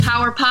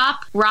power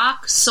pop,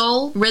 rock,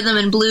 soul, rhythm,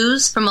 and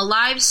blues from a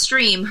live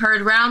stream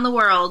heard round the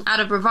world out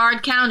of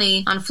Brevard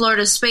County on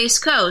Florida's Space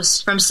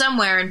Coast from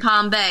somewhere in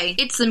Palm Bay.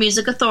 It's the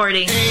Music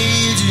Authority.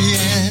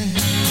 Adrian,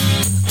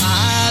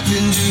 I've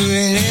been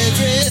doing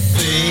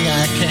everything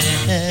I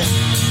can.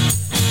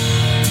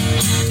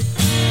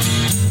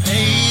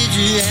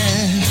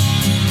 Adrian,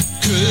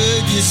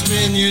 could you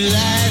spend your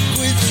life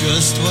with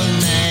just one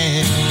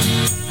man?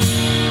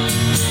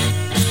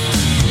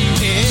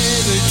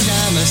 Every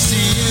time I see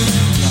you,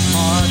 my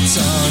heart's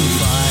on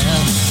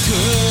fire.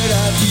 Could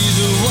I be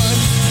the one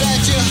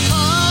that your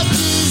heart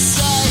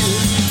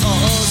desired?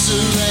 All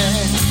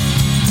surrender,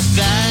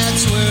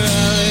 that's where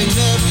I'll end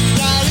up,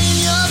 right in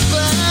your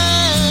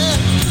bed.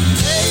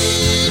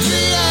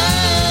 Adrian,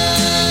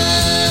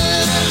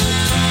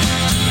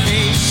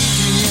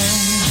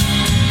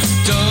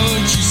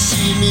 don't you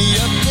see me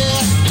up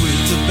there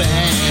with the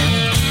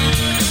band?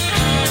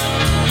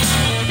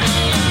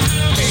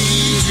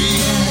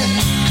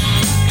 Adrian,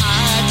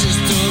 I just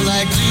don't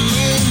like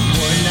doing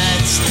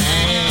one-night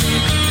stand.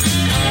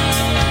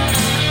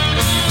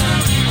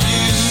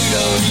 You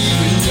don't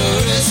even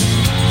notice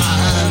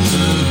I'm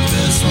the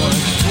best one.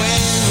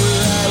 When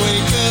will I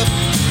wake up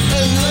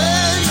and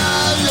learn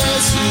my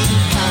lesson?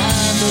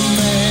 I'm a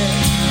man,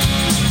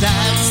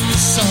 that's the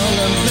song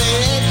I'm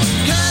playing.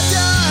 Clap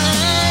your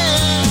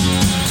hands,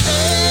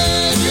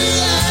 Adrian.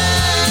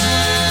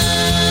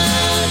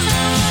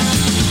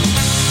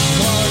 I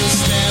wanna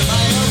stand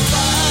by your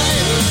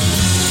fire.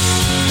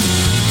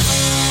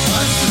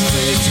 What's the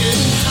way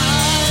getting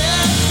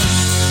higher?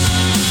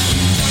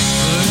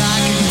 But I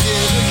can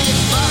never get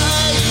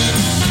fired.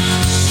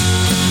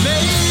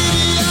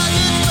 Maybe I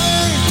get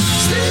burned,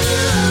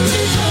 still I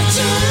reach my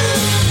turn.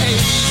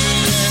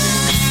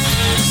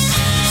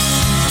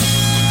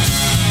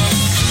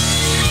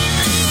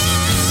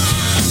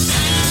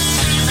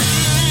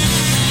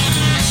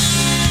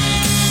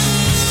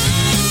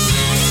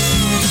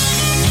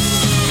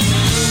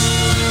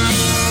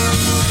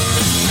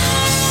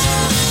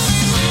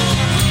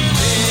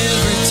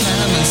 Every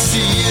time I see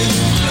you,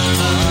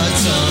 my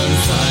heart's on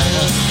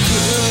fire.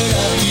 Could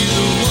I be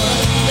the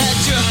one that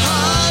your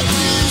heart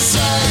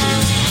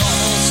desired?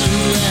 All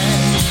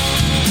surrender,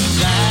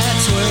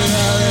 that's where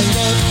I'll end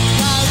up,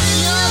 right in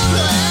your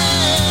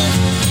plan.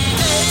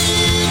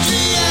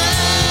 Adrian,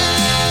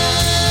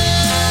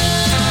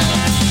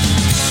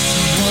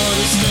 I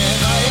wanna stand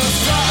by your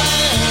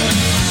fire.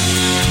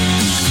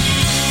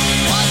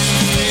 Watch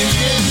the flames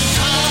get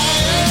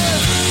higher.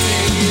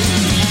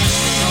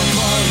 I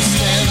wanna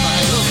stand by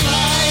your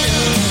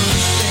fire.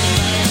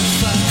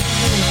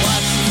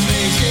 Watch the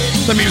flames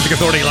get The Music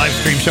Authority live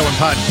stream show and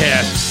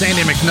podcast.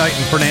 Sandy McKnight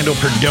and Fernando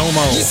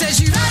Perdomo.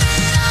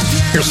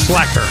 Here's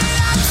Slacker.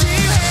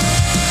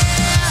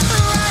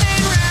 Hold on,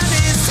 you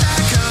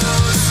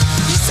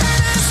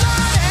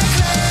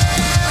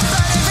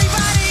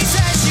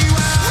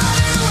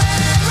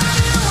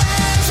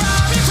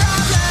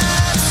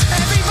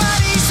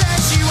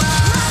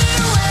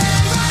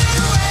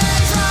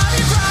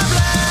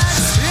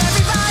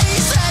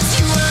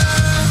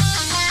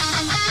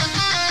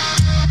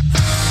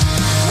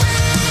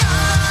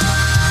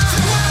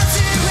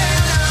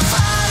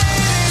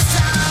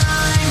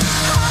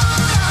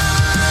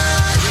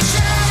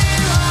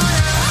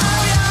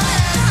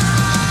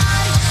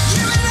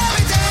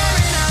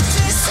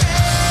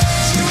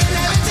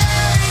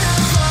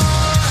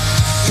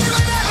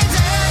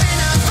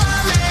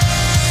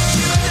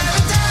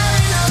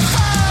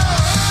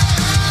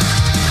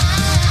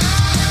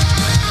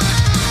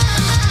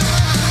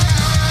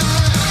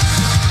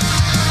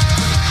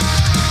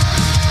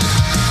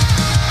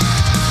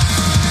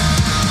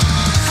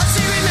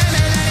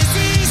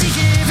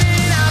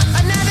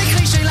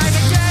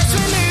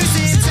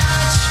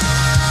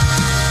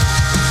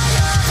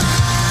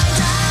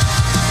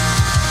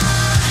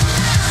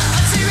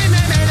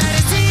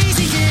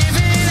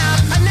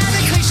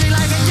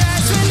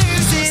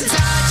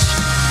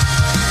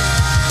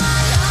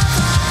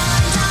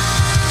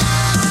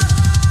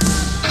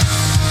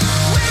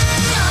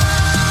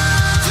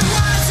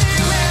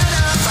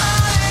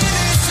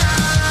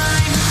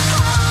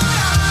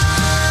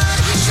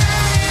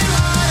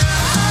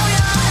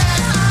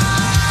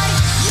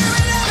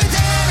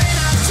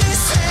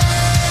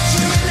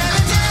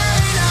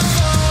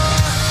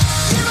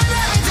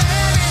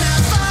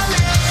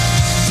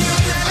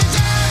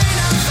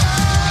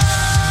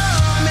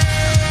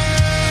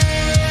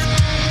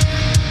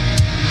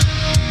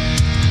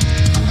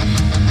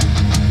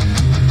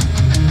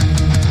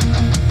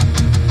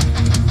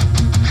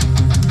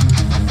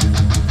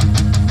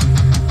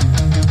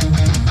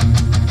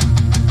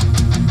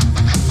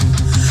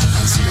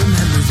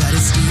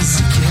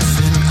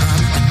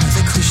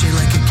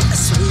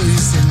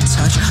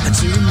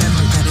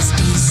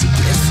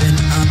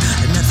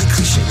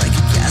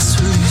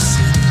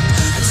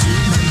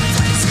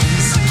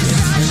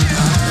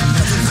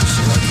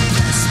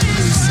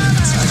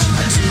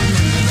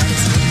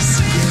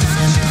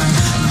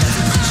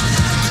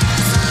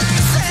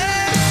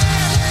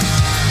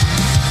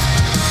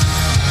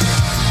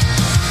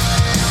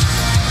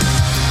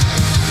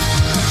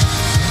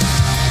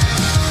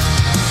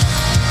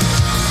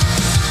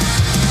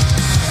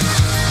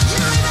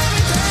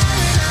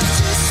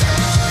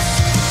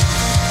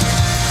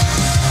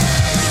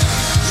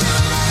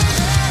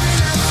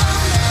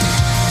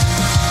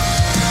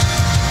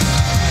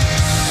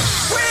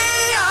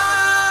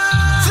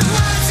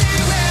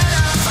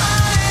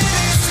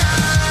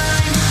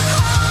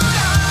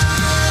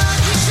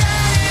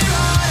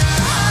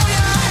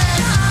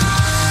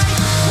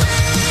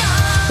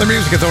The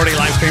Music Authority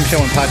live stream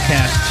show and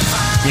podcast.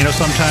 You know,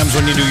 sometimes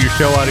when you do your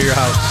show out of your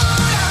house,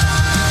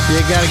 you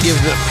gotta give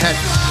the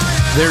pets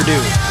their due.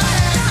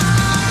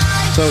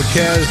 So,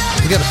 Chaz,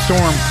 we got a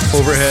storm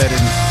overhead,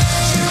 and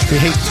we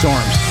hate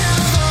storms.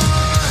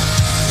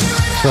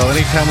 So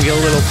anytime we get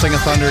a little thing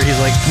of thunder,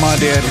 he's like, come on,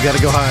 Dad, we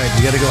gotta go hide.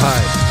 We gotta go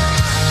hide.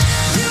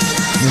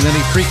 And then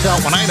he freaks out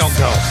when I don't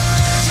go.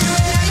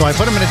 So I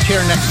put him in a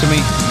chair next to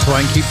me so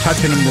I can keep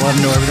touching him to let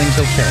him know everything's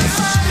okay.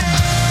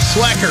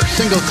 Slacker,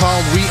 single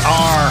called We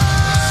Are.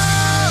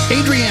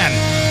 Adrienne,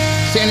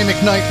 Sandy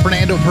McKnight,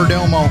 Fernando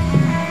Perdomo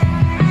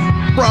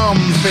from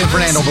San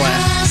Fernando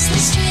Blast.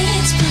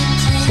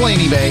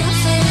 Slaney Bay.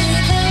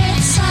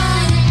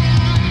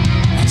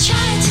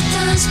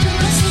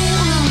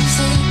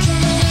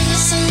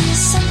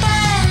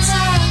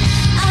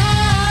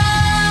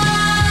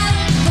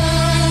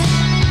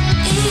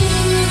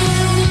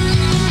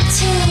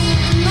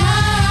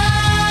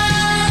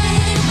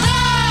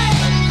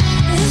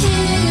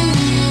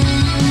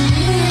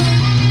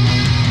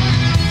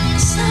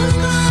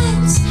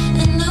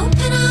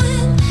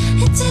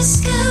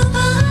 Disco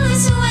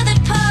balls, a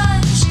weathered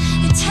punch,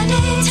 a tender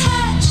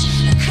touch,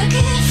 a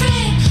crooked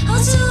frame,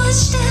 also a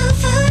still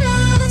photo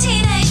of a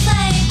teenage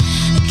flame.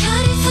 The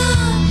county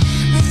phone,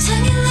 the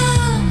tongue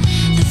low,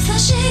 the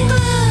flashing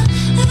glow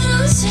of an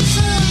ocean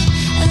flow,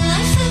 a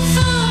life that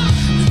fall,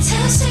 a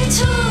toaster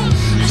tool.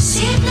 I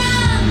see it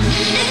now,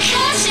 it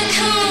catch a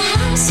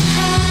cool. I'm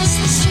surprised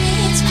the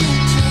streets been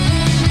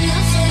playing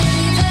your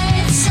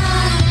favorite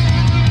song.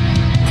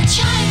 I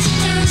tried to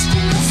dance,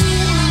 but my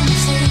feet won't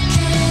take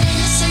it.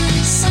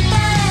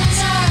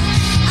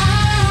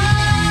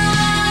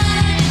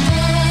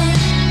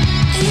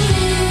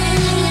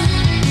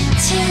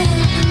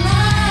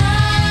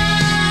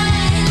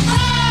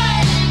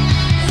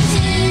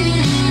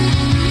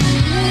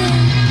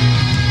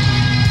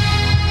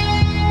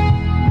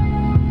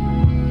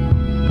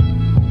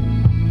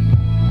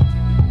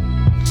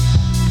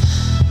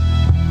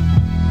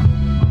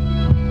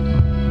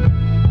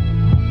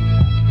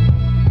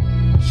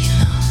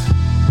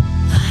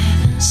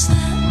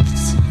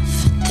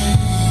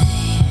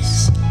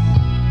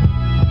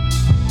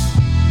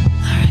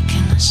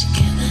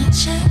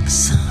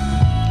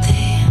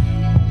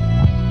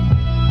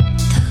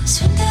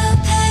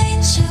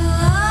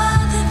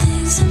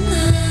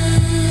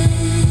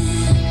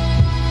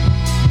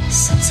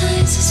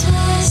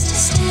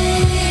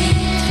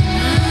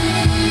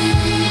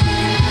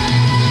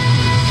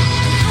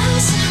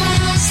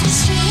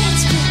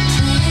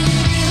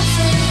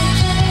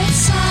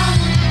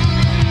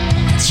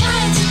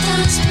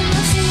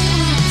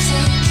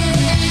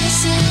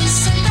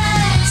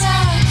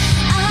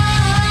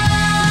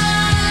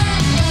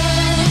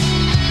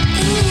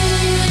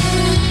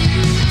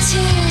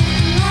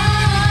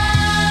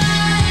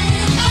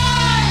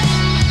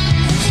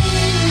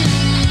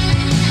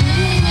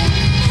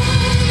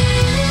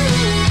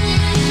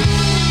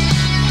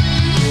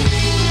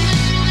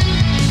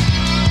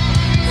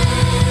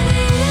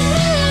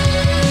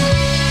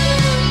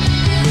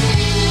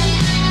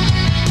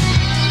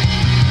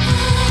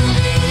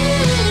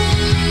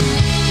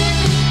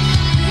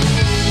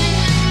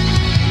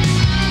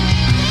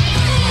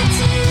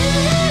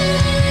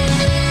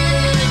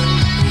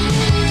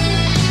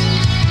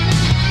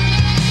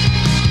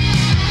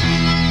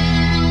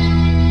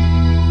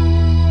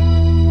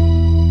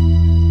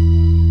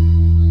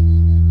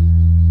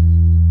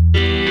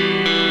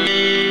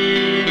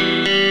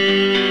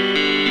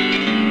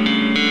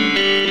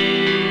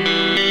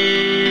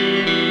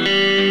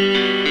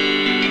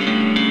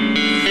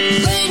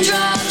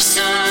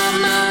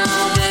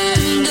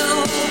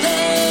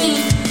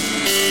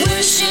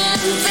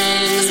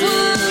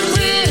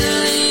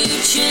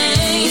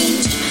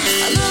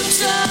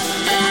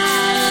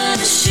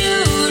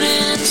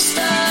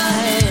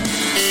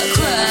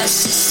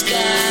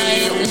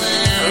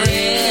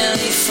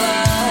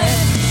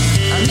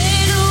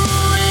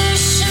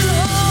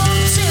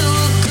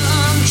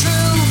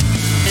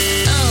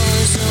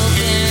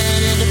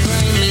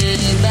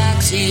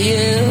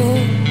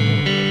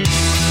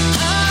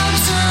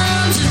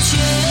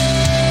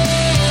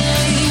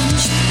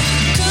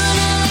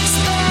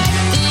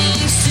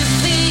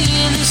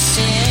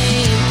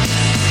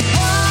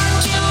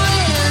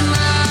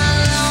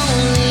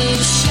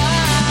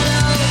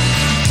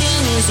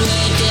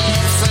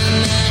 From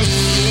many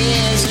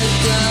years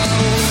ago,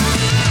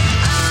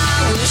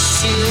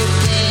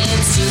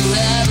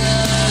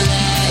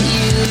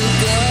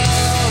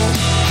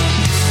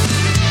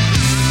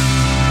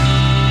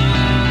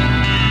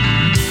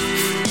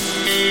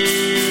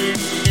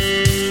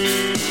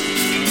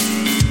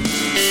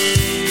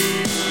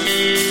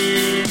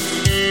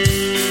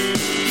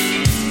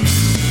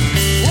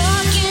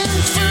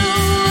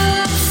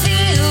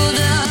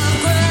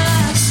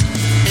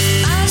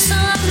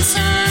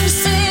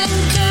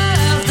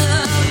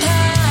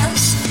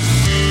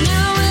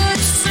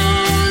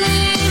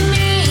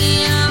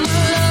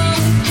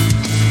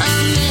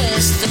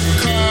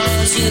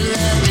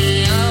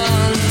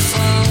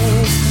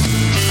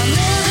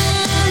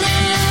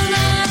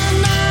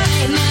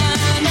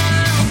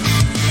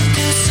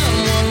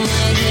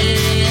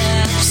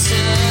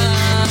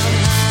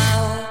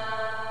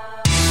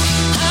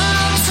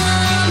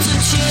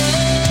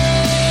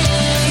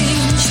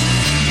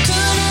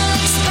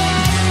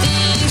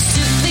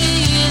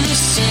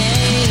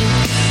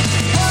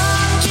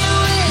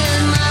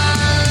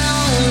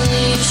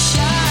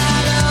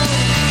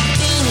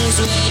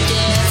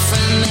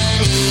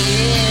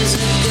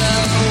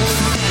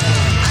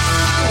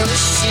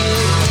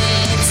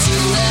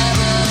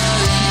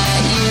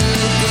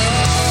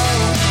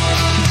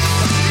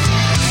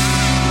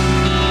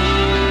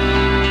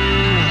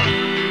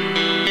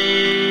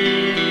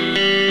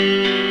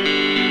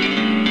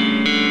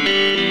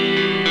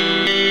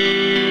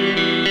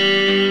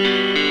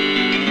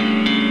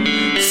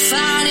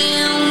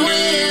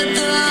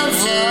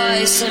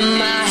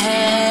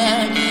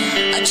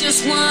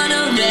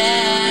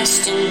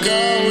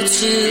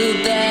 to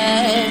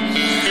bed.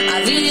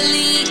 I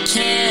really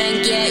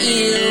can't get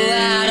you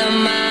out of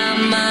my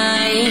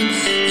mind.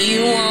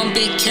 You won't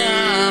be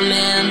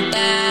coming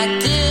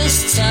back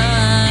this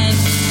time.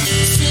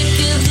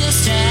 Sick of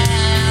this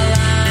how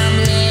I'm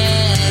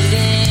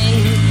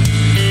living.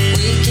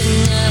 We can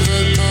never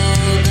go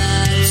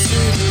back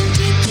to the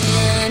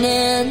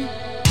beginning.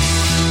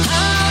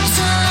 How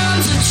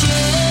times have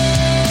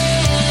changed.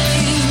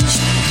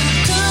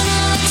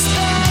 Couldn't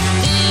expect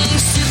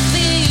things to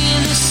be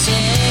the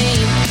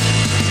same.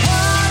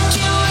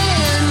 Walking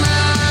with my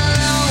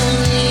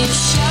lonely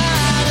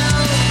shadow.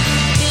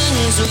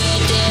 Things were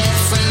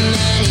different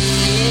many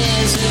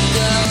years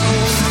ago.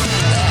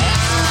 But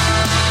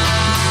I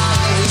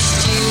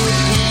wished you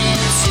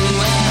had to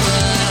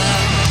ever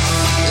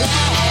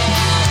let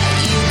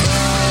you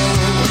go.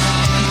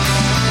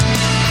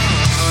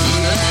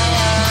 But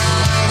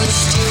I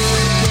wished you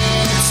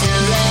had to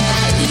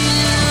let you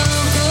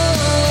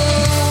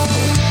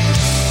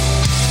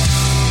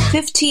go.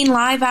 15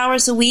 live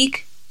hours a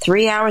week,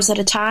 3 hours at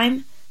a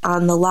time,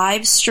 on the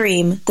live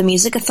stream, The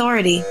Music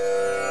Authority.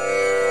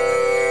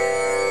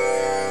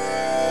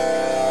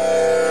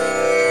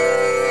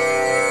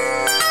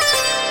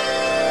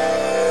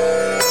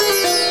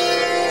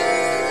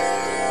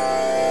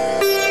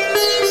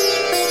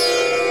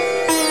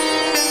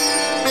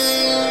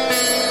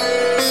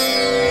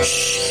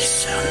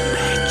 She's a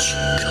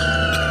magical.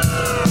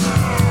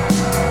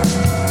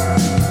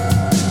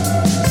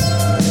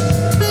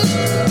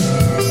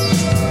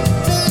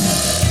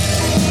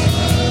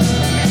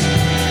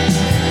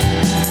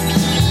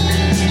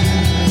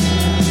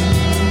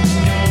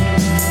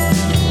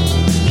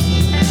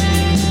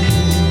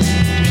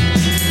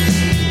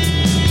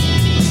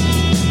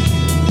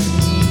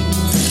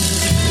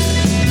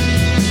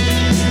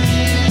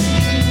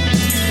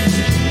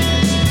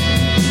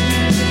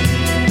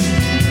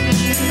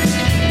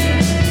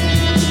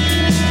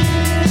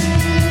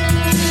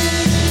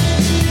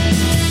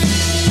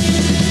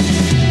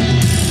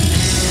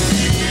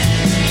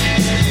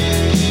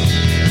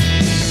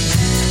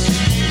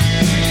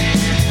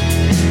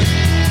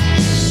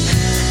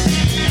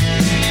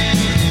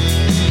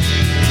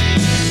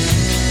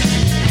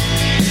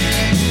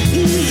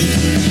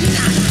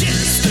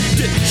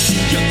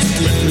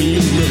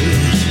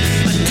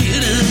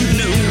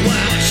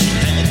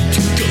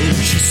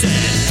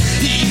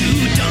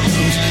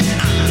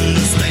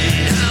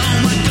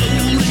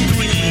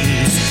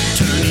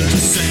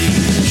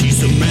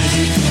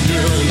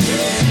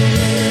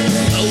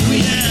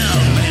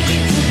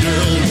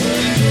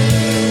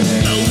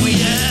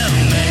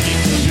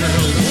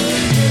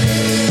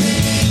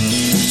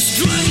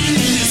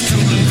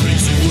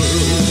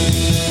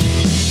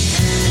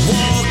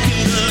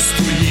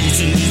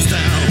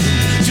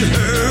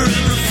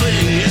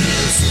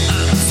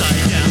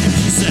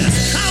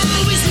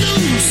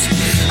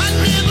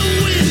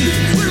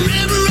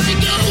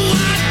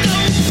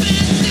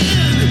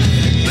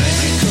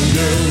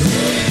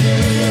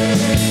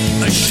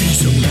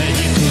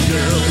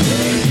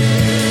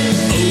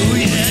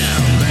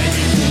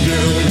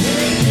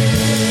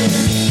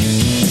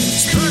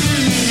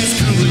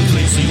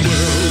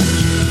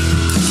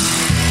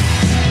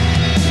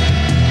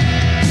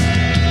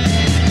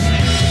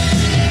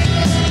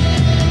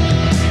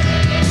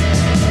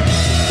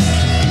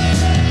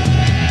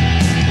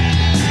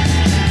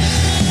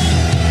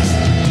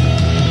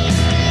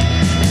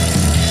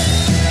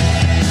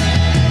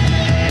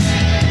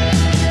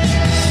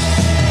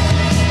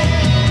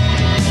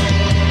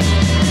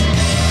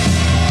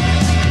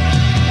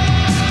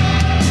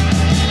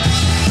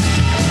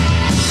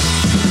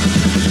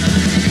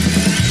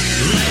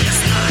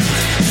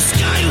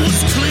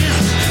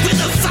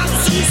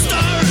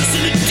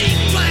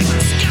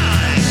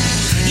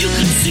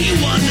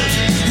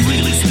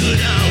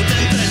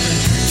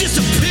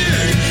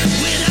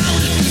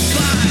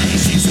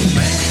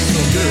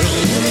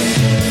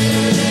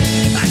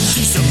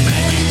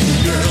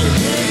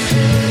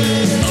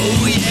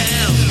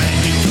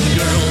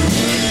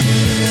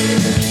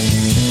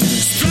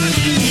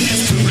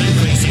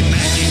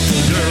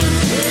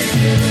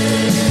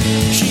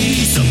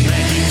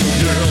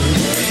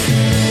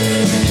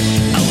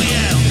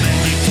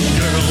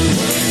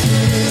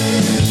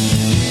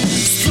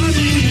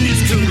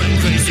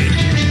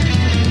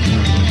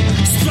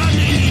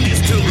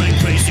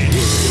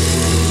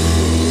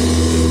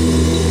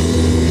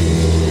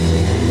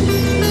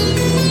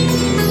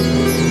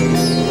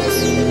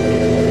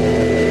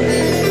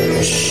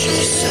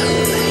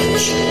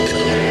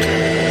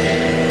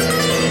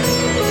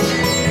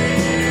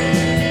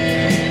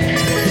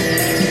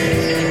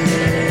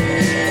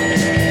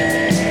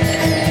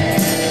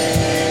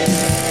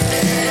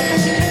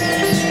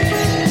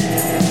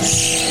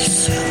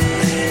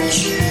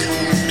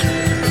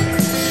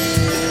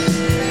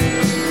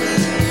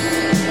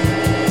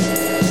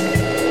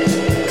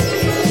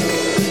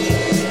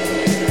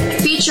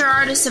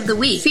 Artist of the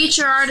Week.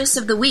 Feature Artist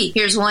of the Week.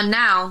 Here's one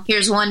now.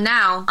 Here's one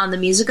now on the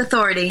Music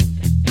Authority.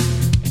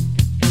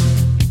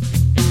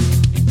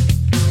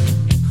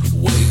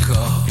 Wake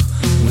up,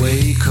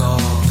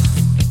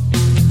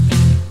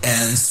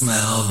 and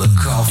smell the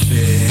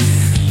coffee.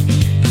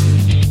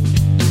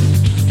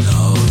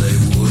 No, they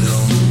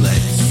wouldn't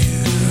let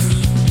you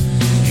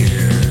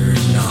hear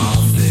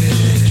nothing.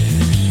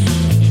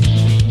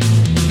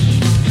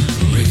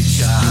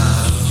 Reach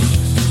out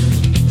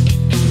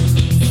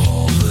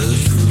for the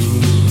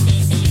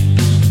truth.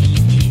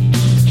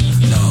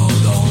 No,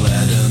 don't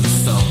let them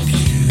stop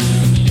you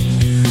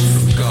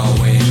from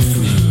going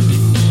through.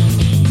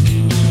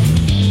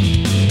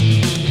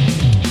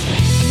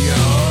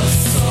 Your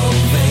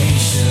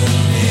salvation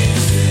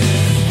is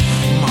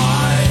in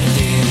my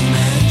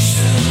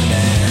dimension,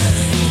 and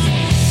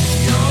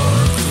your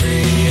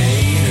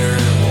creator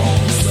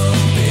wants a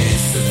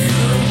piece of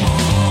your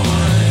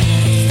mind.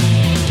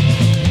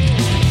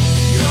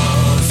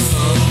 Your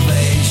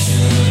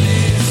salvation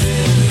is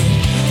in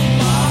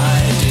my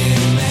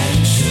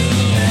dimension,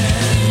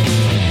 and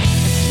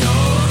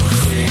your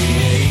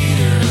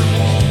creator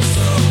wants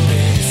a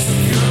piece of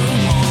your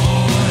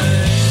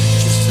mind.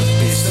 Just a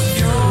piece of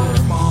your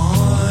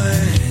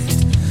mind.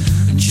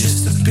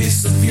 Just a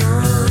piece of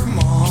your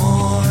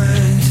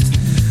mind.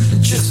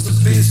 Just a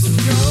piece of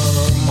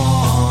your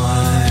mind.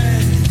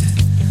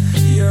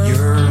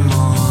 Your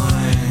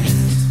mind.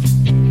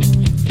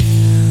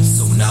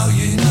 So now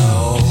you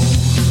know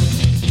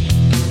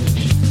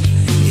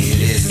it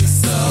isn't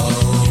so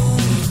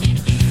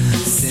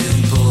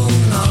simple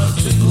not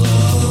to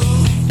blow.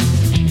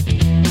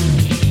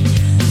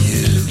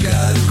 You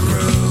gotta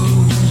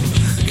grow,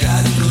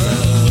 gotta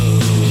glow.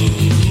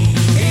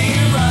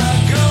 Here I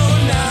go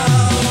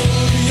now.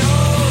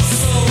 Your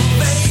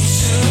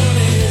salvation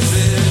is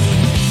in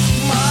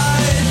my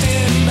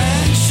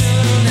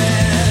dimension,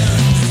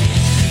 and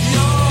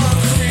your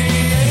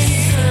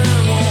creator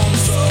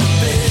wants a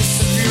piece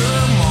of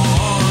your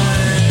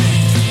mind.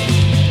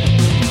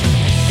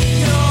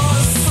 Your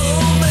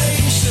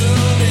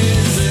salvation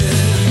is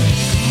in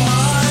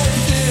my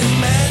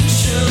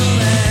dimension,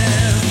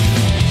 and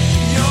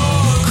your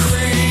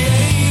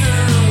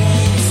creator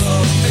wants a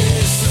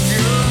piece of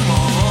your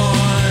mind.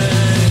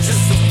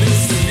 Just a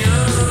piece of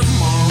your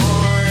mind.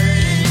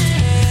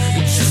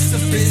 Just a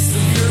piece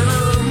of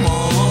your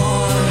mind.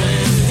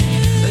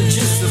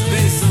 Just a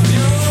piece of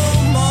your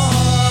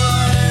mind.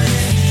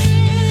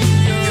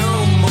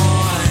 Your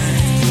mind.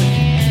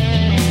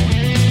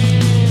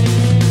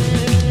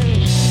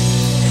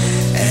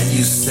 And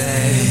you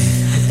say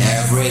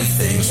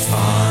everything's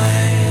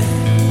fine.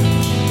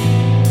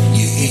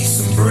 You eat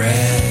some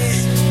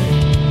bread,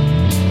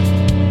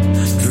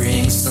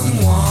 drink some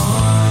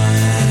wine,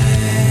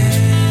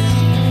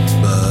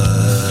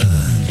 but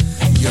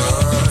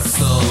your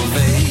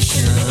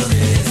salvation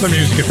is The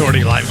Music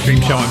Authority live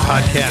stream show and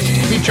podcast.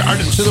 Feature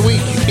artists of the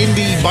week,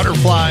 Indie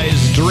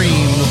Butterflies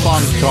Dream. The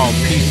song's called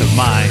Peace of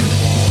Mind.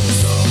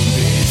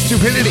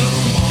 Stupidity.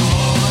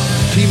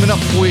 Teaming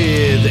up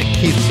with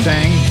Keith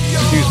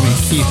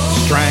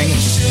Strang.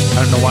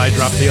 I don't know why I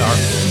dropped the R.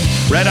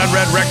 Red on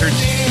Red Records.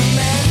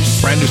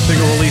 Brand new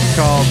single release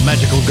called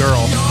Magical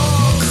Girl.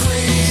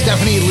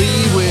 Stephanie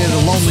Lee with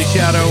Lonely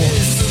Shadow.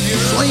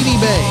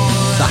 Slaney Bay,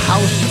 The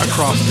House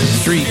Across the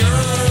Street.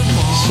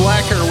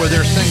 Slacker with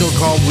their single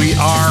called We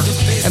Are.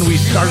 And we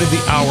started the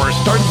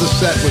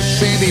set with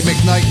Sandy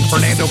McKnight and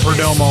Fernando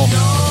Perdomo.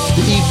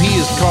 The EP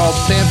is called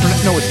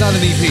No, it's not an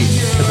EP.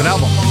 It's an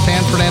album.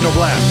 San Fernando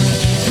Blast.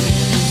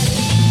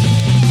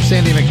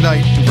 Sandy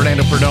McKnight and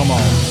Fernando Perdomo.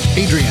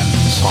 Adrian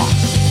Soft.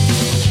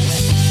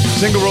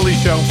 Single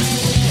release show.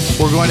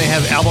 We're going to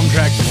have album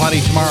tracks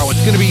plenty tomorrow. It's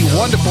going to be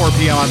 1 to 4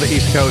 p.m. on the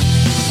East Coast,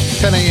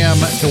 10 a.m.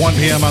 to 1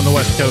 p.m. on the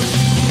West Coast.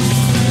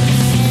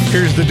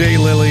 Here's the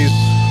Daylilies.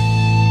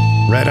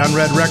 Red on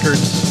Red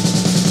Records.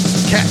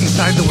 Cat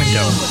Inside the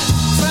Window.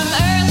 From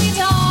early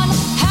dawn,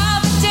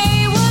 how the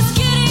day was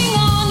getting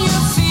on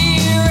your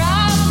fear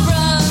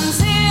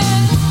runs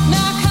in.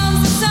 Now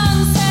comes the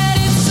sunset,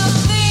 it's a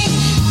thing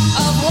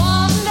of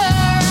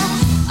wonder.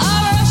 A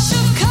rush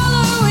of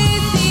color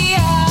with the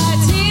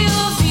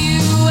ideal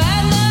view,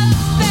 and the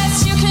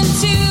best you can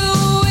do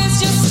is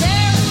just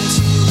stare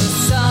into the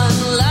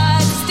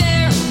sunlight,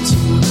 stare into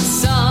the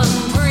sun,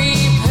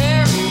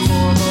 preparing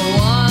for the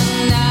one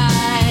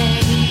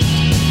night.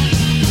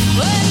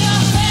 When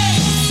your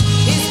face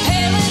is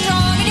pale and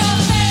drawn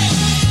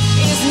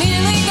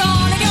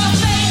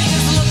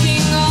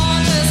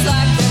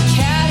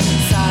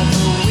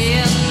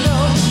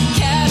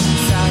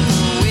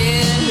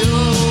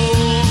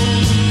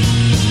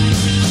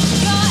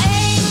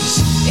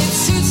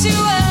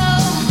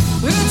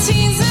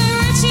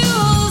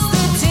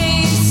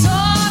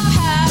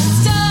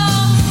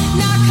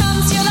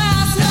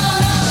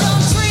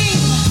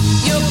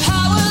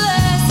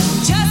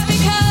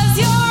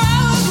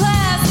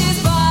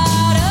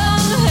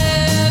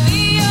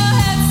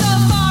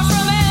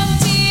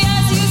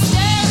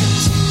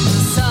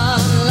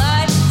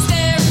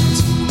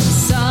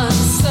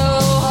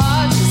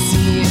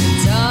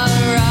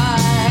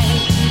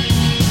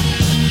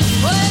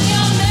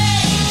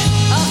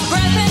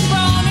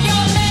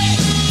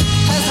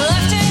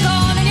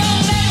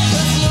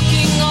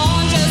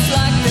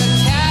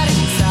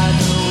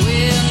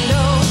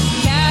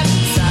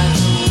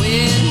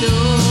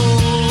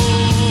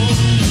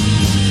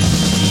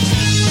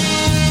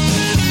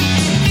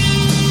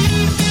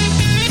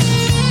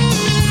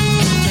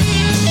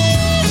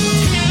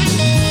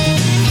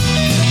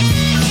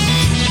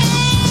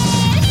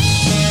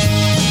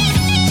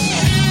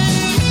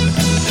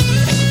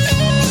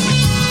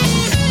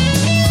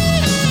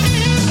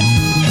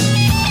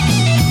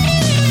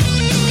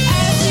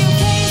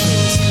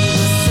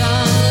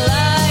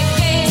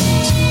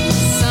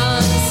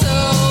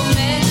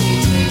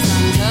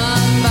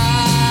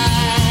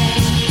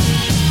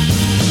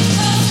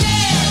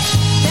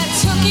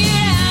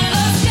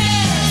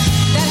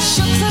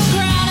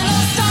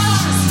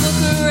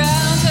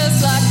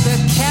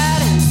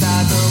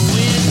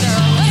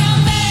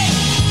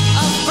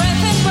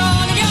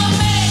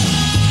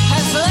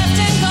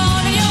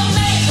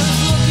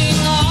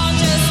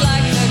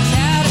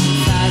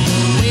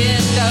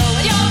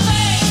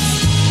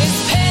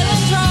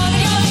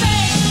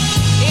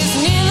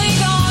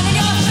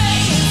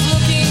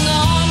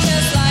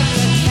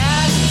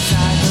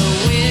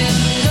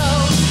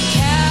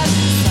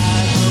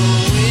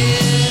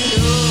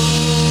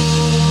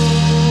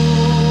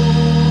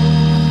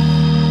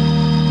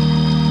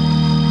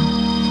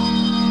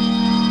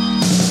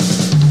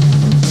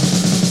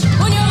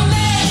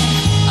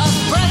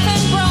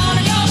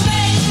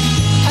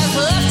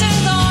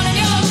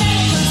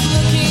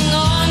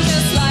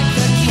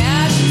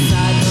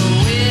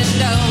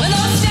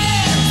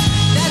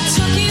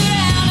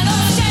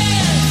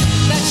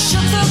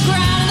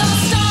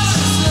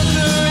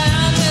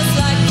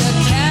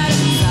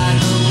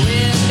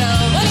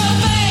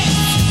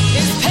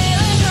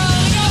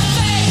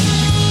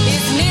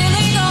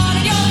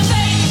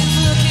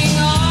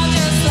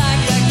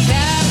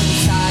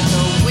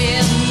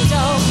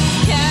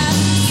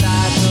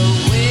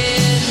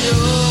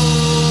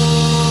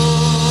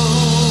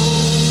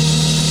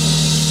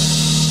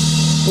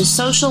The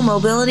social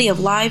mobility of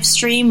live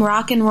stream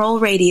rock and roll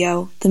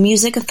radio, the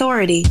Music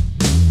Authority.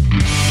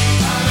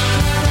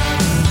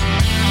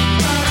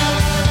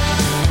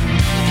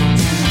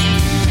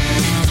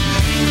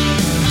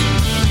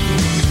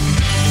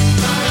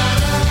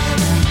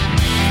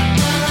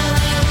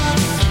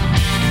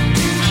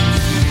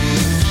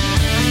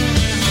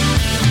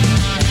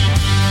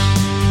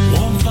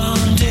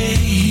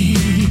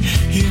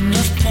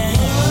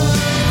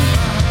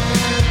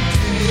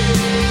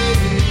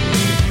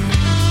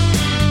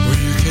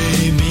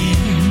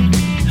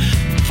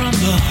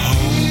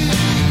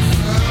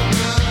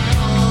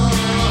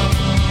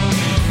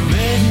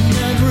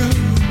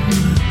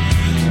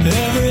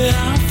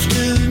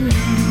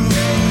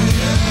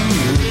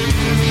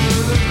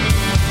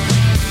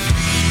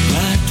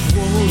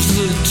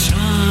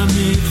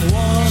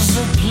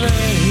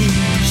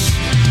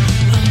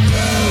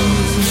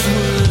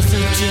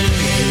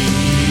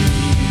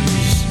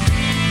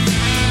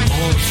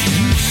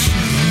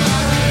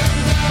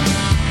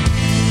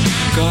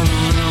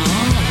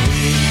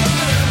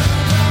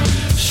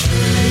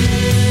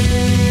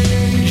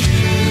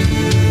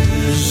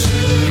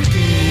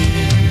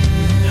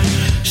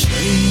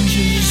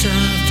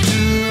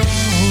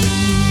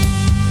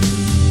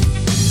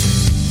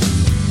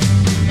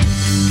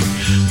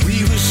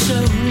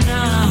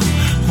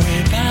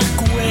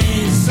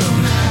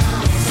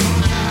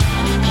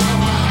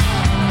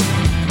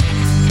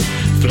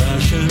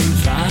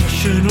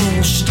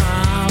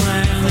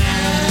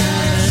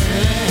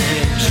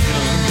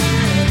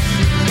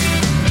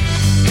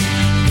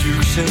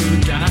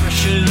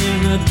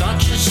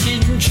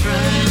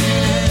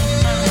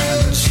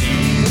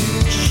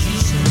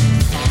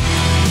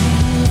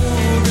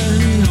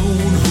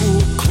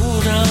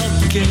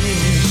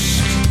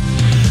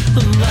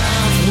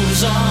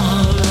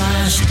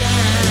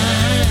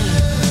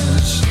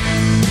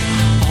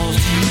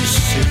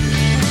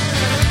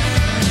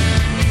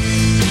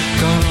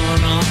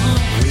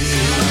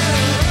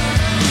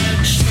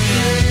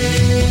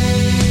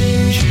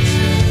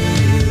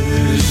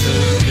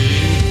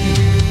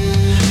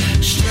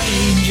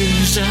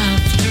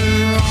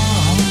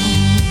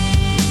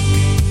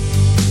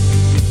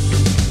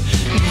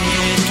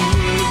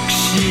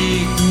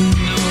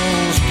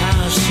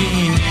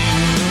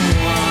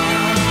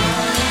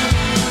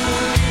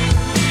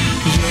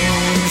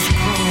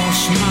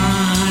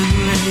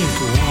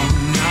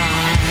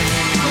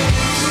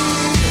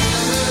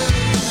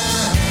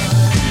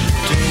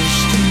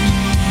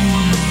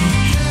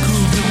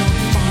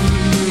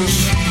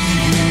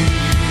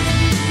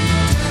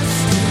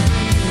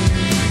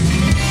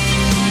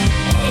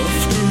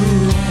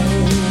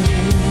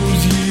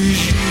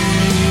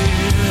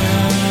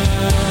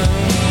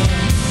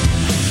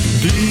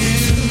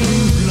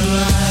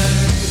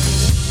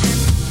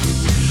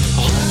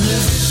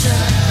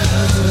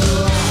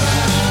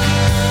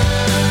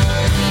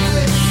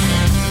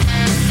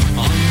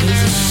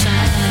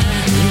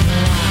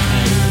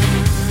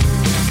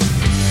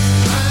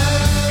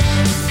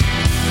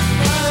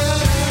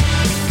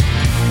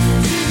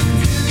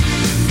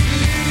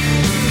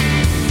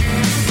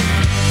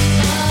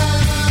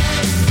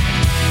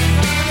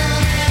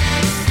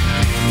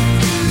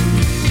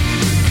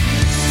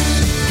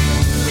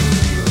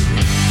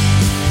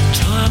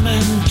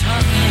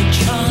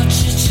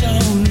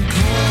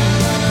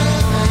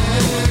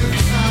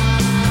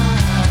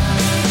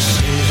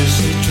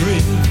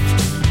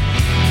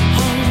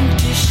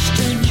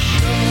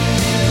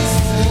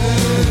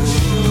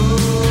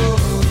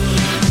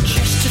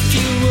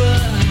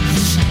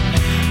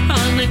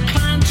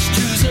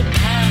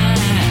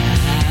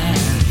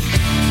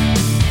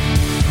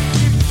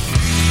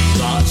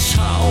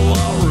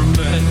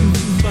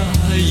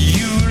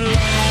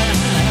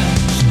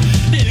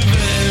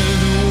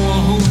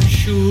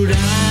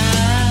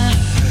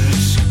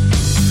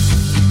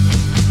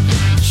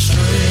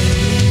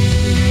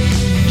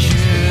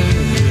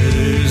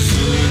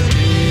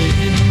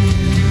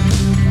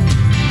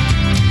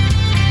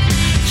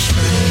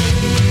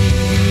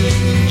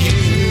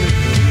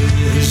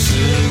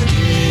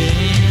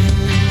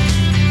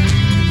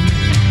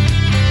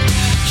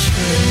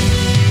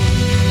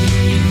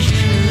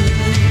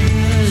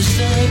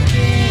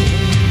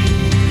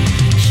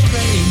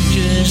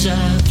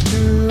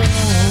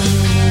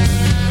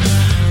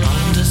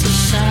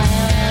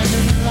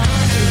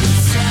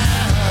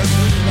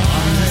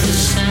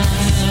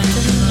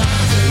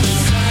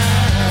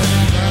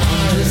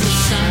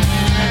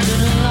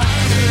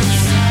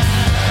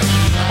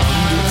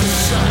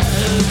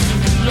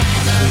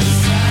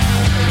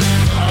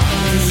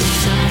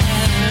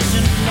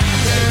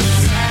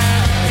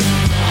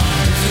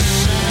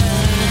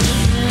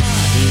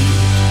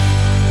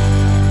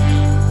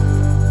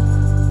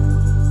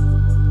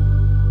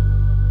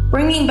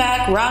 Bringing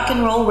back rock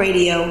and roll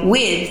radio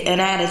with an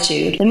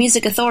attitude. The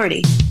Music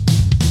Authority.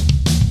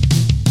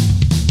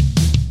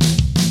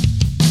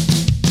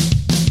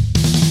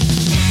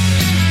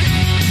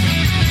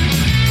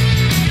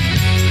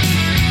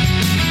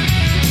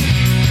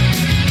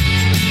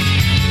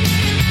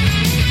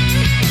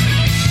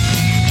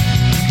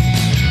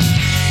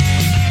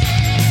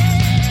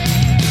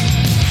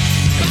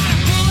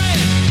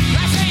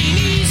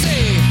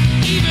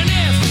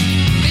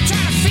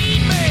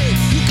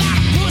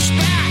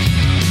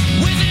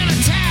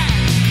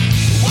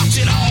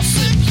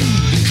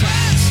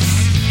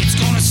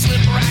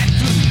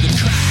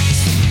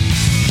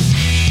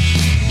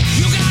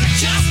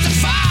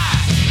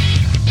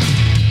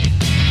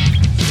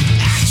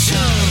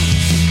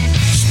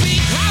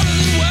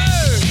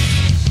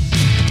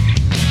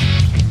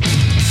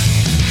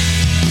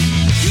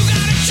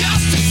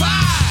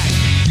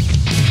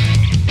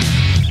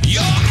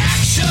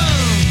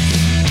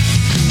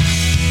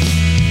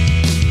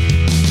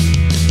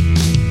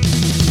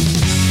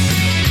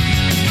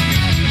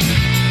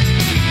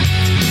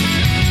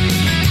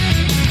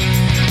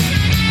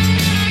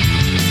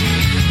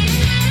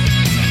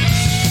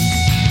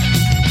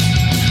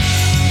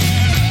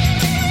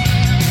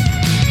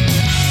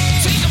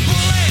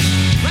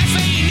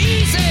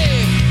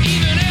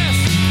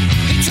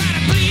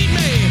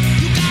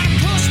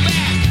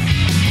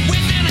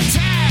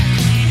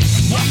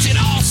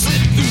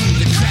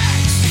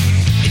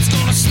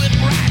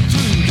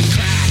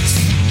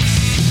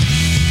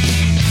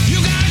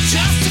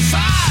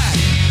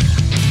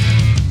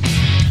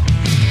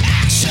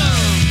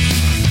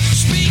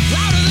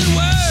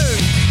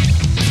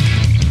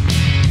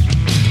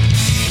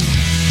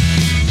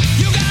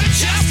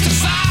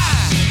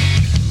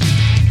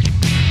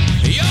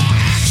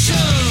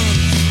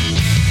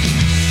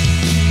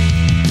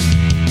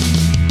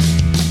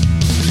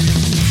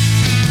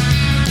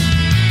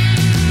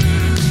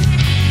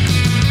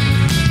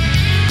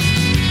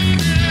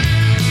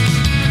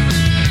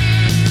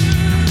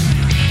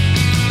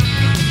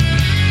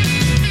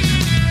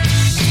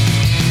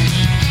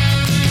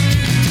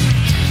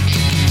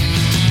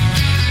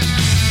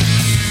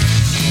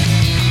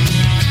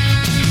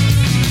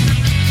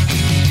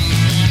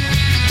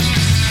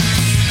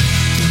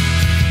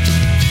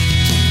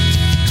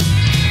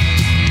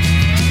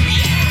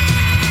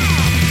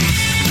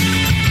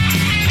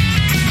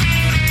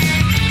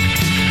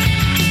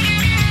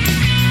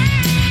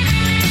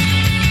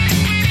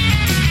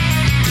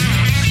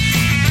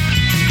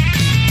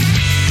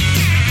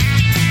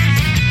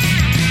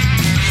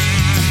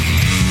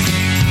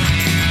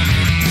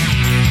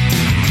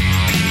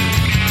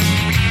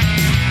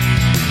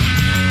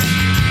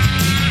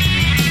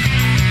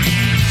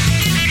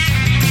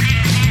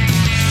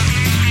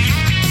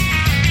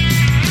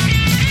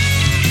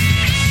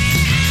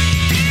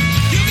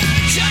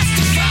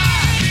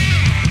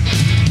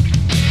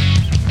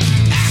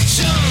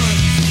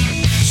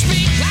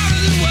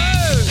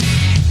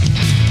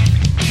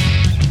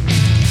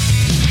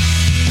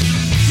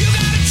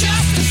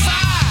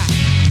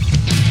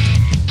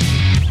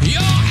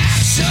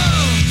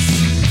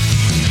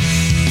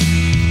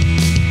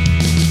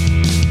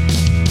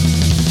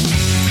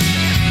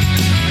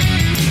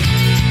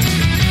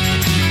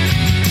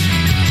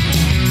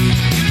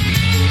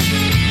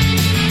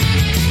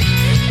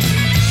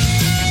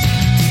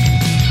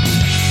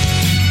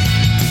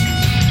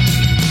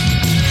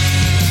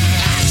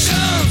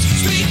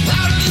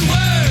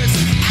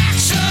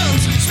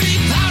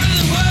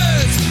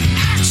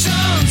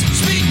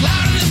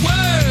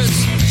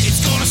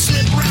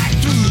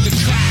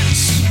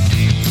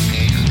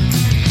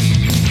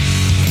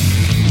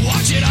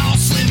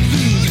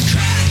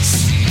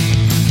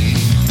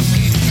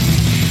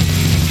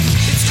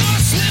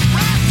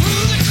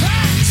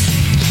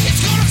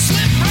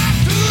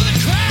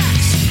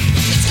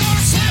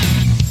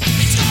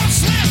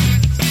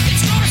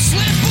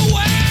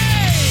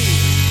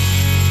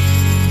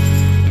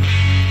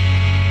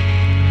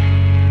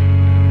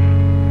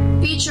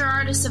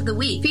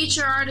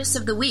 Feature Artist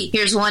of the Week.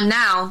 Here's one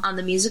now on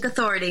the Music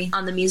Authority,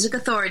 on the Music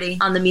Authority,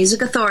 on the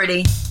Music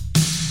Authority.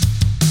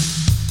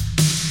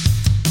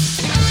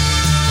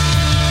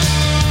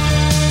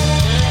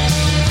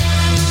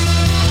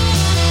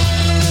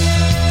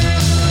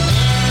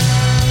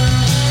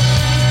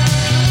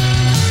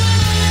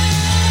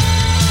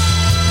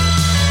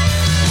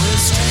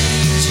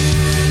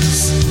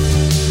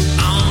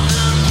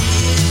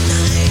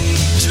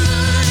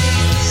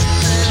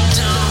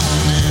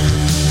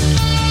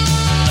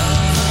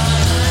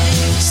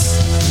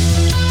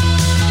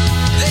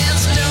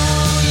 There's no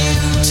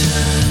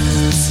U-turns.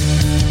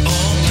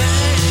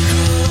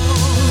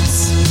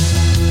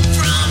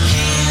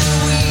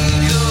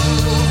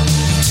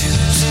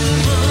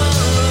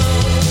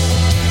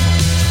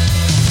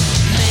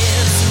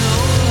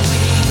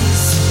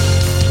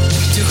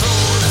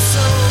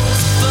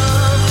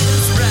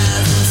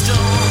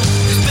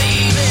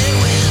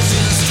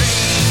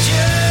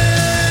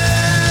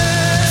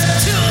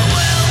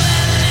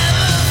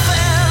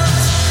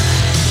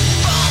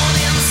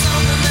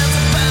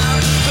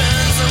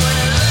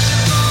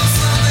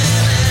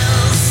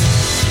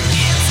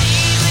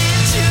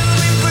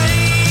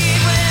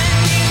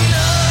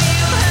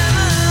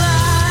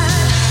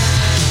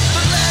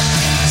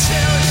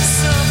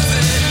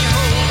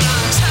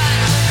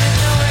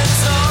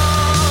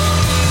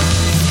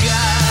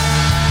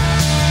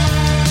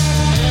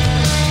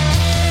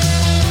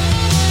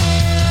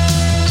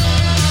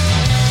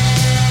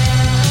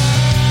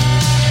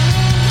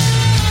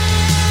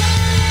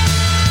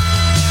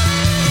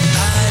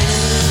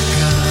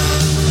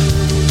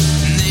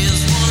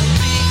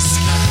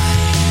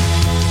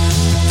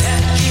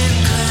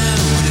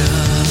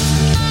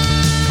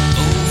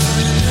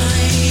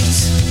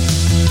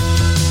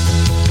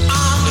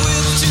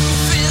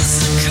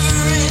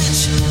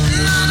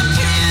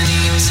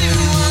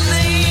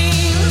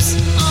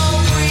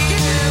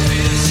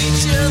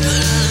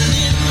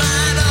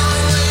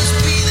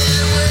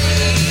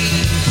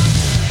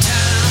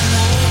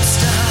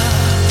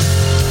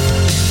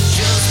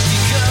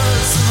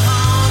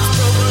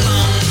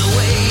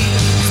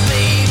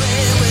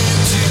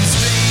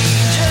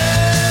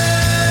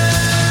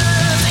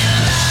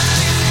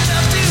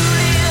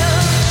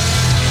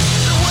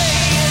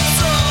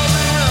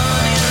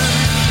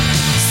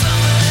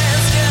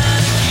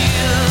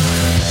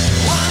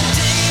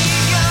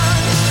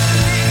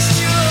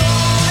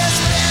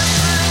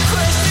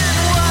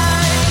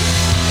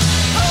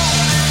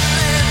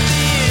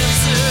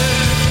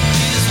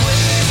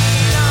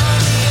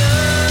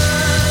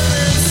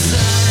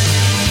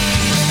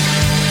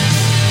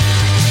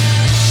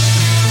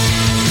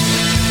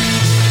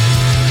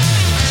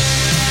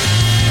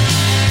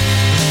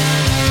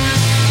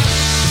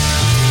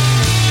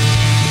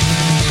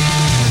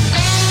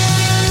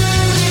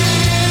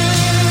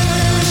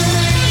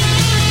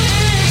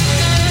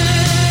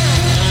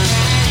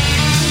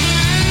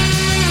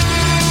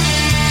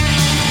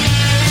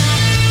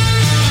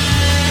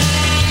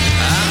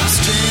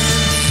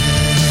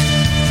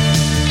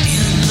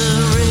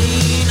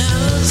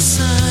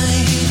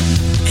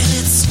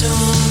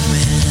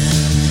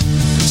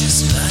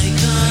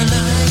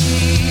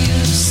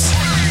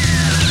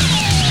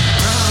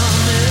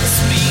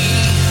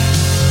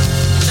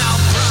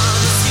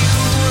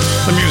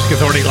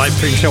 Authority live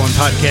stream show and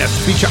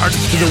podcast. Feature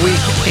artist of the week,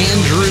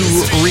 Andrew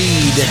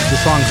Reed. The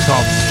song's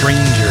called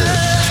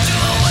Strangers.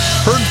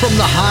 Heard from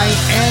the High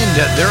End.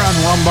 They're on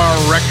Lumbar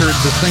Records.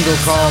 The single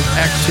called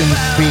Action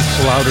Speaks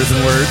Louder Than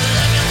Words.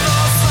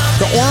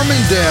 The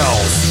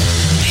Ormondales.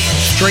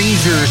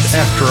 Strangers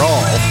After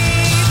All.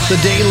 The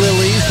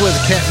Daylilies with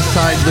Cat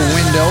Inside the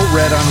Window.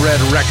 Red on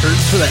Red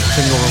Records for that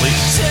single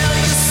release.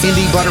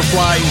 Indie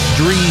Butterflies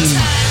Dream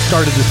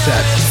started the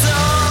set.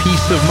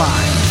 Peace of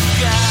Mind.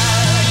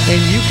 And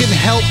you can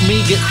help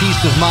me get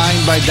peace of mind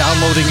by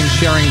downloading and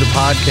sharing the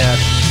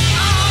podcast.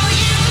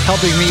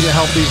 Helping me to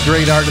help these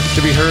great artists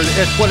to be heard.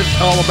 That's what it's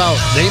all about.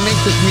 They make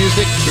this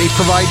music. They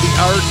provide the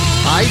art.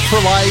 I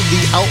provide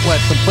the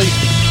outlets, a place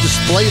to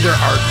display their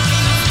art.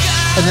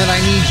 And then I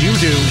need you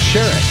to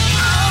share it.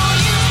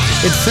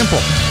 It's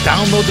simple.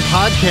 Download the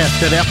podcast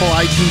at Apple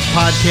iTunes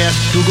Podcast,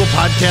 Google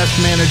Podcast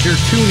Manager,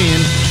 TuneIn,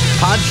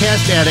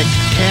 Podcast Addict,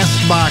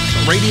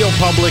 CastBox, Radio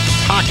Public,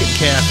 Pocket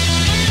Cast,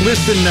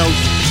 Listen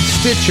Notes,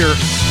 Stitcher,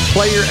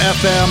 Player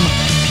FM,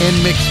 and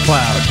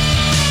Mixcloud.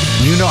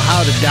 You know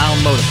how to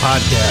download a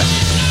podcast.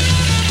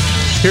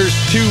 Here's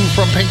two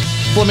from Pink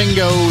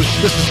Flamingos.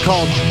 This is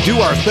called Do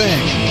Our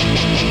Thing.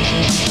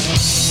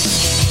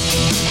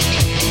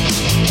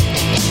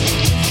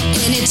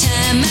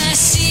 Anytime I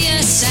see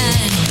a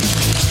sign,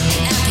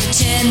 I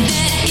pretend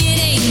that it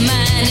ain't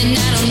mine, and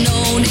I don't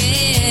know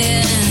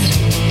it,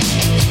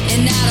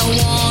 and I don't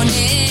want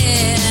it.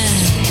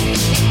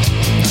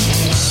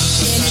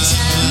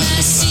 Anytime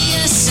I see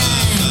a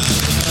sign,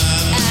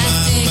 I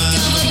think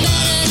of a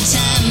better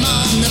time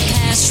on the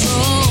past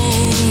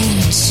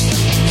roads,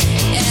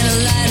 and a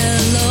lighter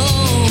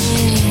load.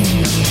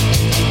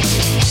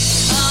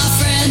 Our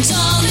friends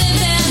all live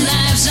their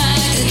lives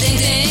like they think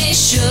they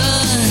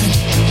should.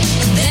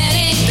 That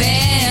ain't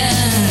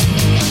bad.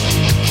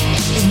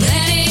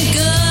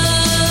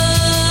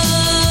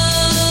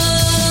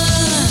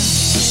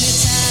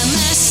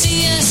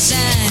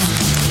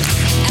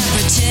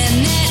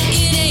 saying that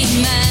it ain't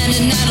mine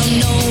and I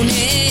don't own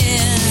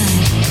it,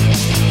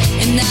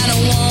 and I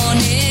don't want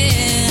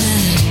it.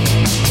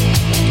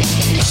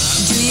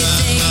 Do you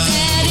think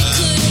that it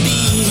could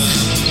be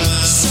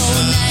so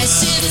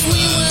nice if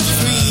we were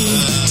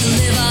free to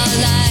live our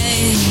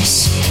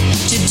lives,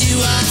 to do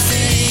our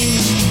thing,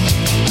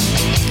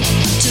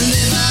 to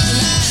live our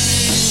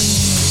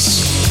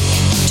lives,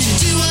 to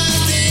do our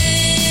thing?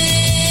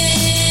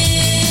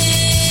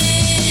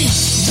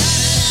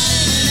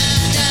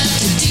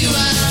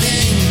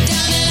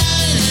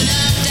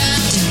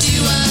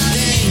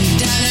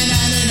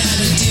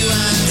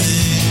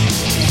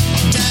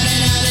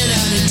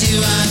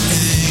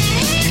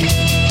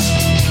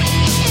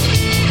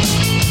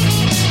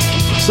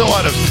 So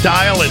out of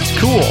style, it's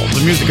cool.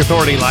 The Music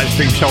Authority live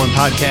stream show and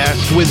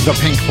podcast with the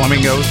Pink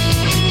Flamingos.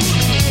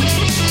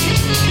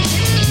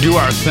 Do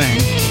our thing.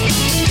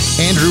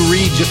 Andrew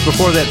Reid just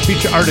before that,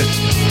 feature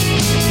artist.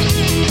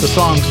 The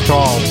song's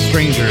called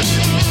Strangers.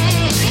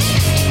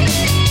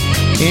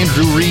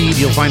 Andrew Reid,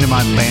 you'll find him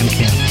on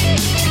Bandcamp.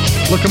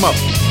 Look him up.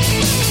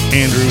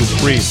 Andrew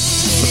Reid,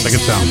 the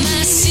second sound.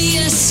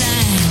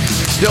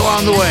 Still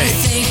on the way.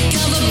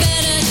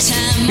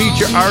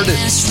 Feature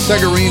artist,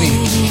 Segarini.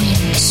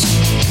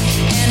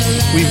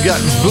 We've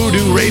got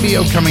Voodoo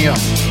Radio coming up.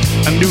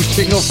 A new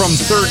single from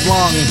Third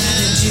Lung.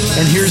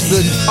 And here's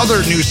the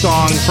other new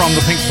song from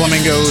the Pink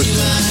Flamingos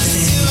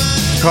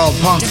called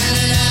Punk.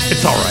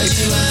 It's Alright.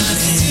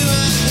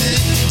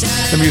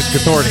 The Music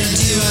Authority.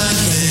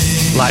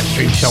 Live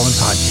stream show and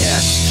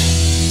podcast.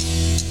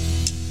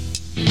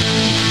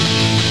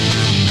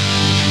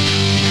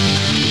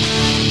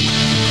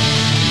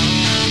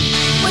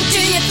 What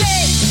do you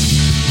think?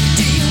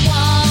 Do you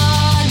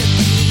wanna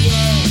be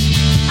it?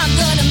 I'm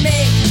gonna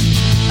make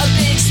a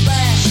big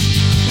splash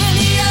in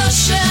the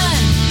ocean.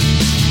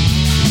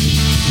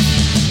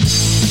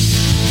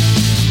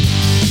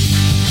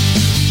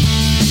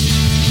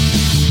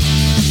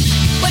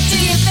 What do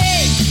you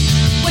think?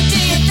 What do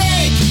you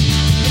think?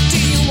 Do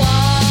you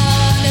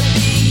wanna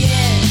be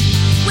in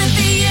with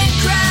the in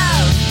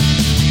crowd?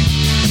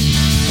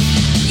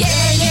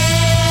 Yeah,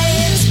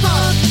 yeah, it's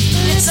punk,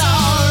 it's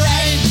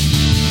alright.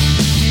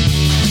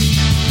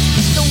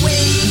 The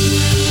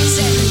waves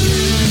and the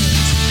birds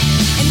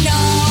and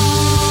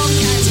all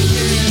kinds of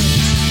birds.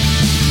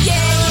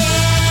 Yeah,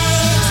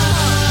 yeah,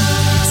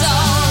 it's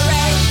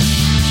alright.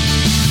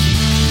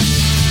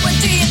 What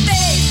do you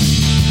think?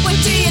 What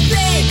do you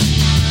think?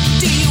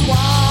 Do you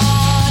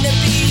wanna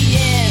be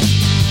in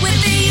with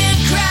the in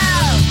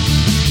crowd?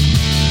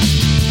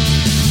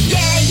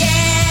 Yeah,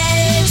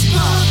 yeah, it's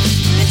punk,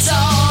 it's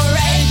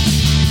alright.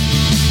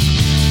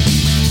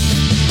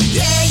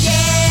 Yeah,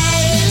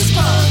 yeah, it's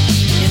punk,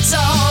 it's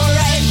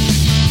alright.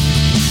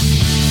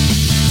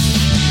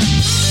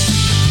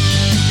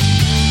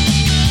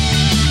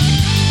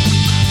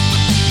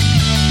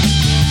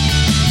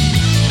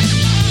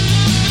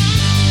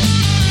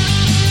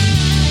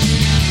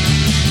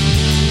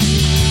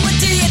 What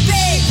do you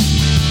think?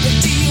 What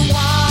do you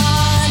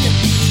wanna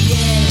be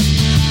in?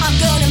 I'm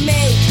gonna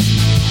make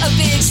a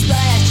big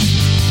splash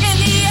in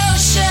the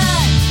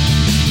ocean.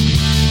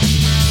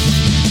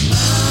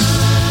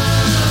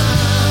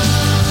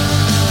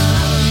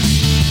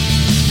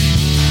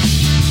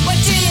 What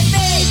do you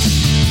think?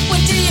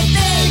 What do you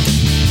think?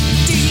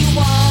 Do you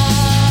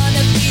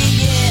wanna be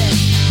in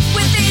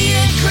with the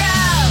in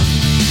crowd?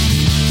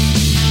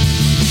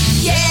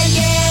 Yeah,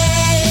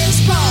 yeah, it's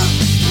punk,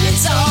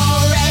 it's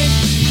alright.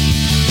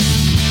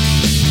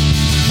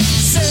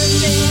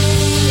 Surfing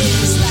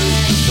is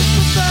like you got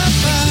the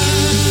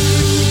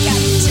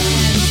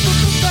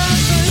time.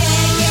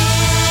 Yeah, yeah,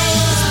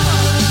 it's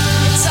punk,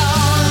 it's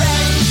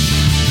alright.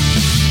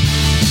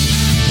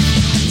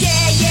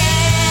 Yeah,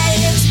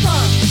 yeah, it's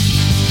punk.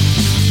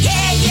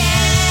 Yeah,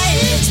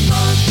 yeah, it's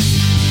punk.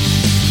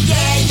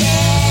 Yeah,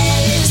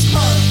 yeah, it's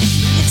punk,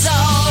 it's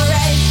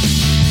alright.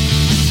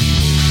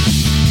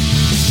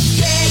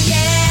 Yeah,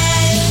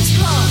 yeah, it's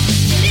punk,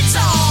 it's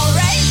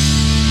alright.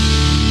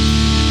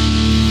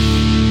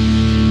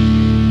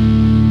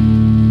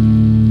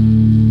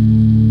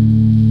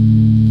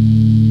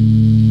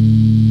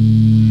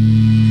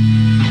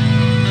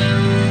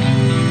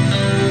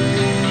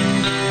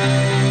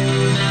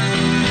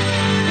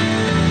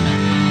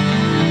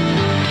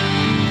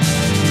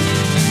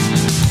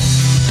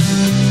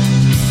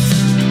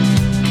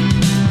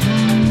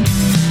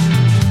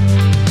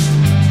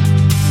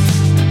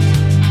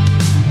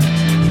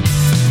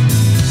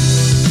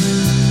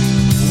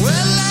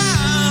 Where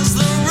lies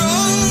the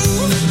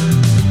road?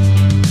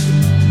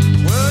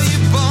 Were you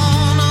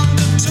born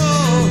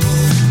undertow?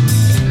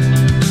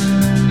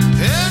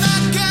 In a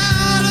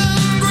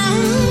garden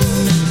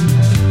grove,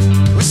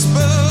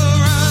 whisper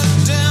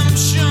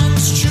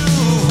redemption's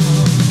true.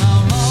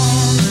 I'm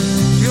on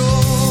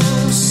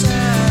your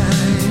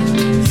side.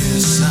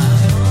 Yes,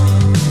 I'm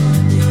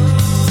on your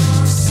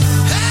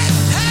side. Hey,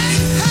 hey,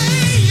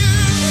 hey, you.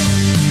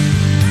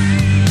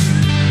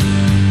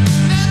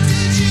 Now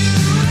did you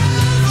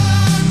ever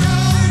go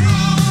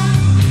wrong?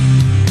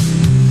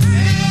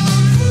 Never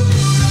put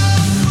a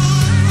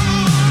foot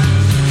wrong.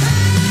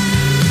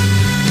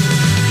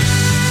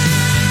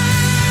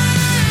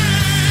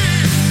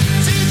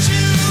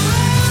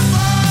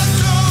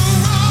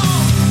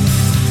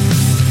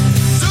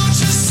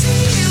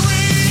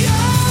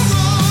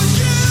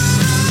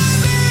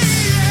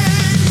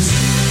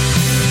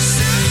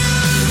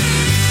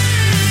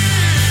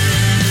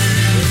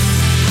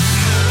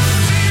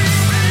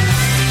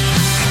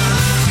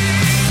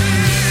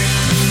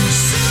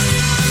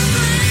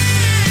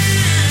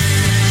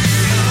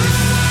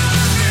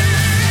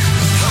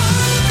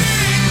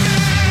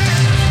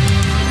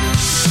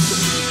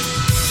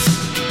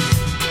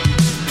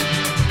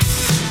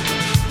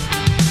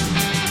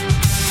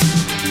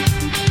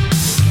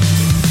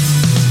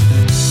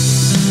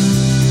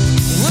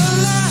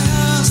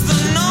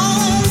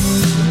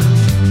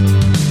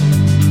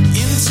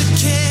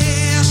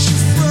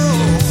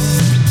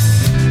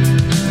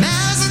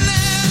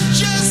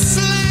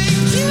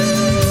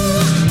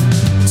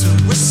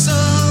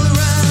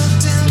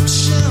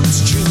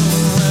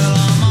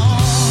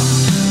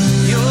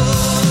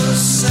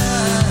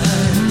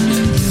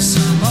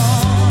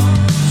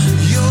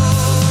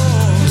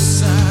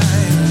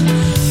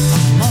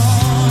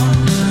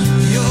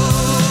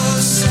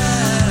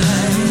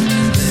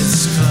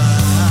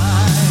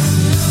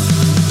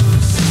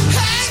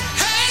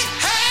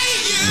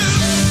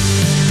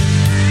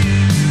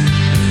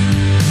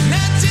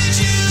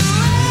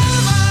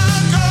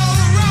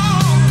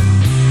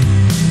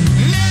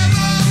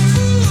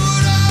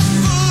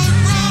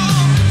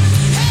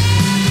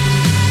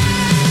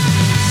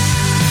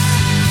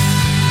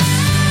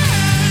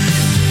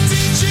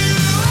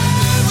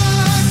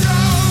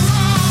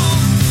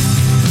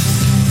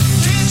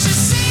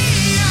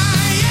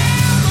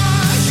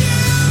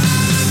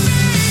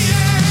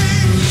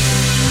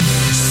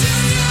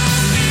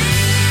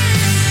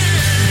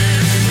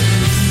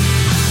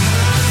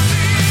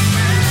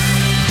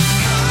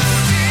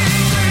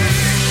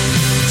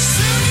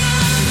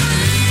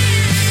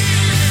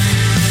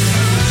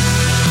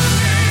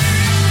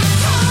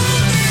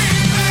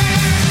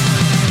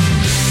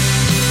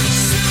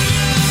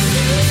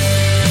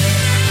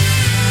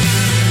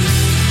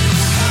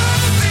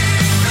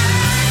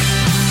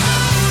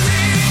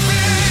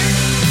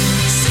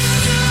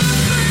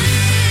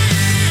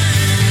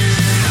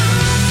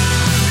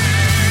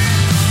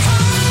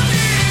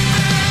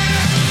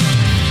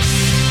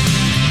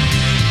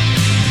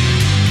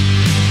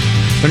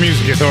 The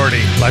Music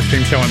Authority, live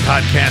stream show and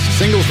podcast,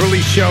 singles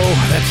release show.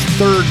 That's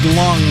Third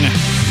Lung.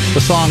 The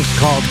song's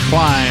called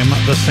Climb,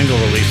 the single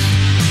release.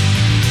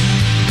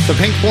 The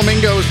Pink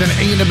Flamingos and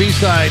A and a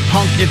B-side,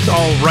 Punk It's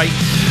All Right,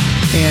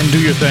 and Do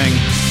Your Thing.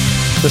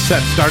 The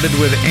set started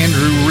with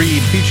Andrew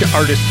Reed, feature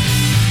artist.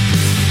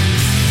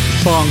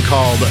 Song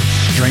called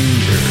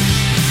Strangers.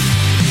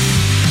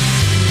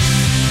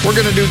 We're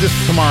going to do this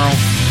tomorrow.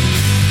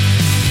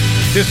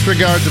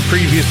 Disregard the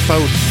previous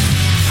post.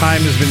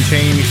 Time has been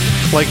changed,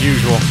 like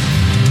usual.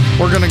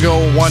 We're going to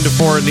go 1 to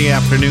 4 in the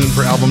afternoon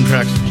for album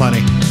tracks plenty.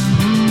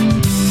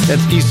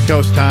 That's East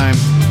Coast time,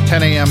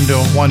 10 a.m. to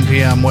 1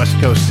 p.m. West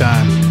Coast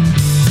time.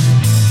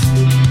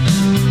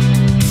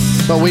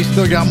 But we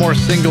still got more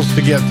singles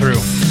to get through,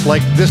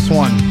 like this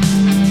one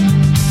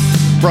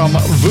from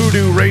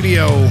Voodoo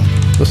Radio.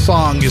 The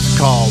song is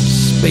called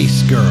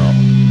Space Girl.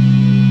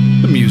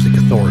 The Music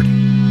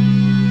Authority.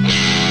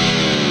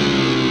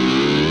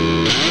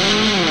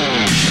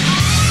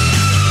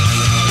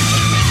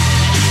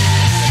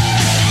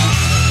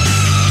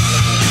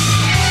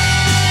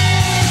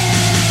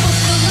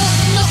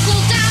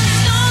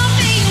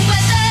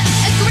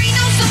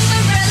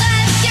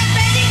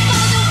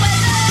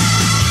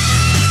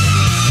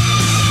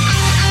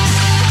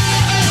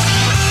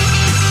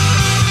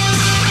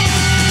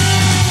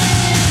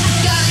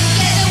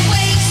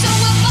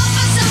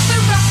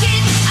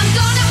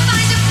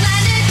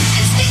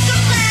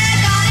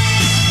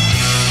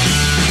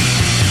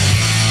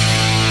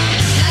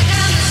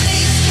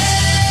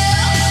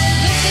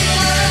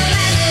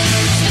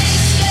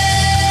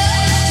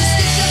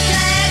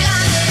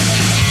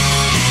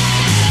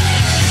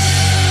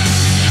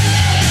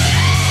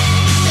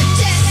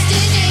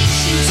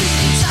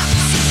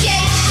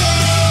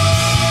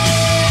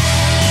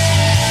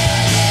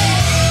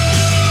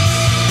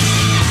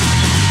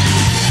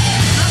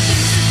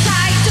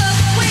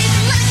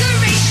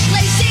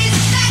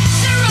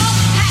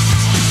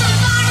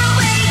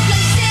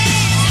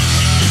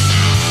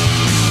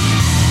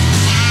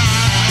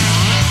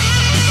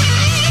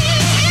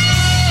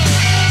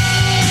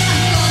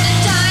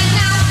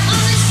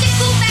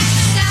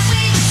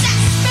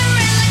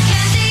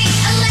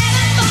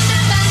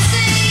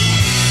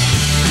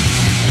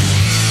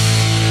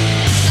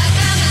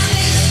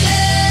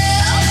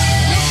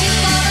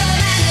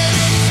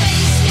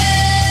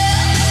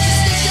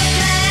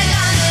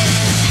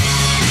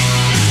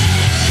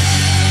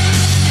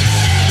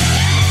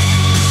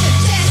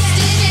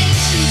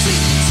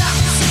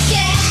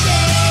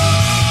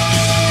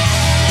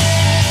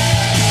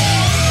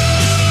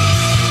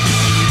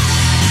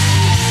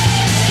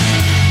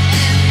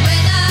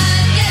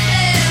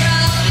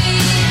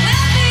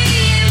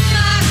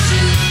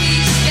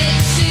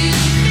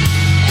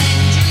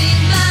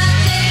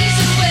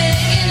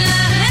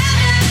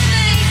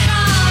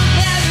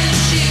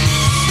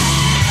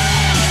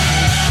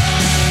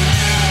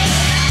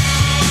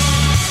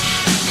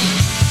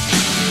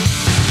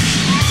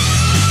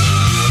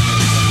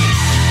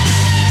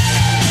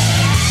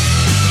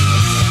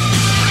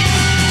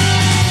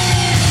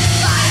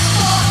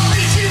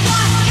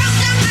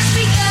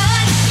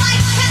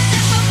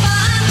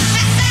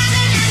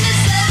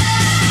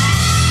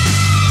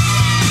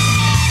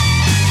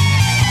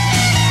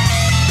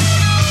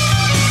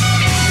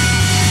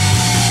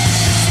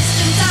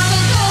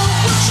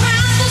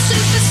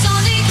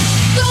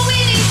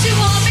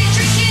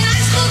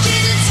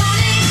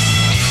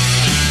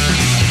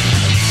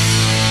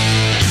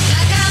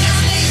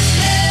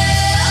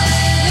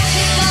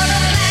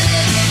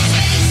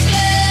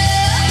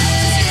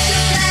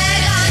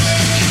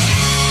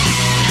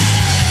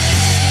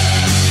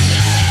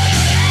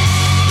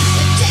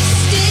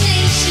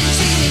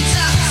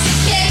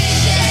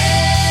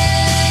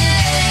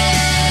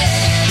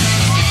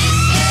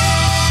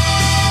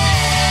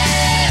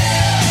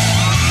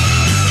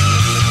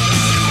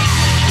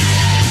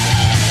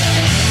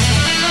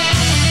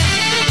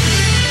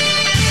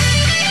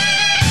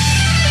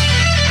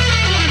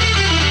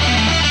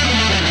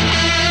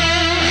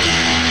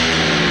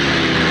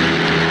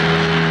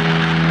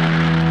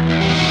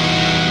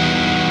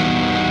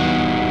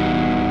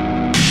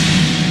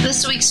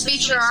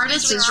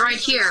 artist is right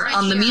here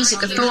on the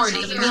Music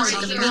Authority.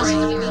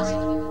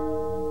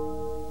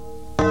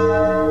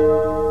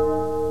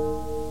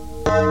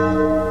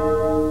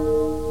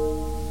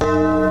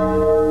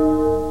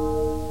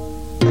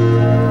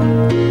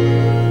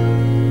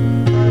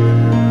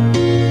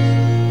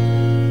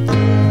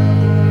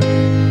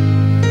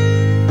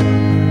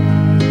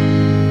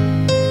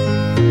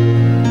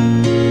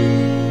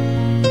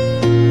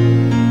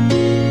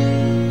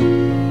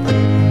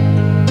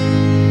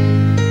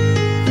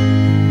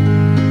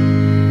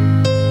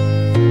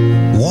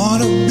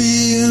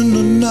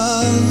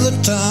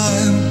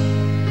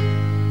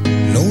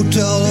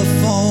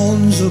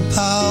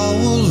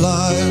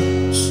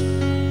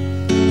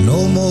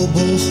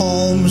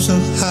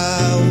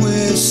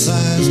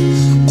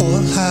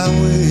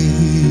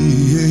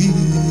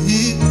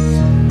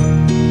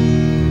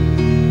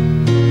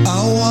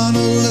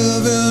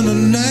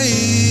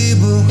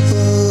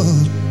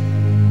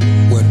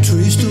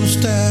 Trees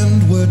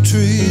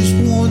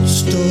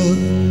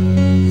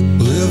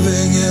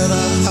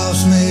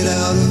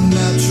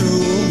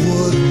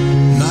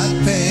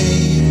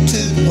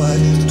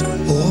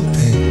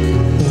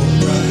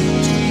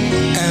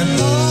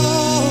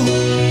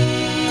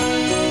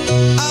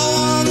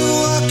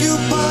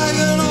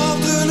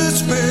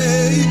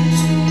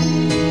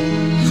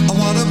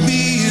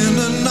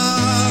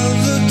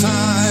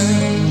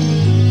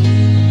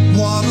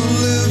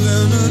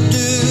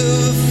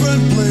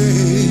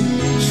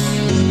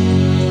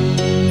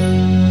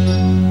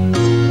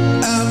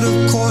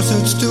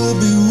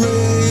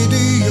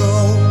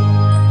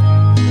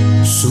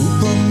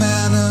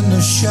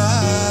a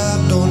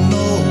shadow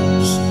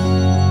knows.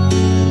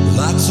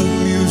 Lots of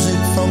music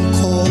from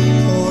Cole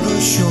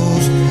Porter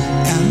shows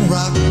and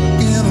rock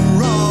and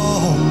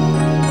roll.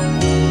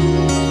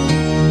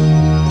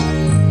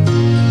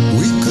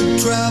 We could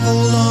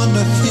travel on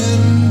the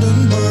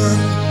Hindenburg,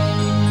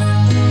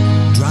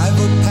 drive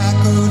a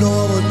Packard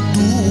or a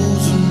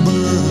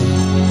Duesenberg,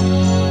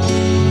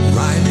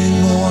 rhyming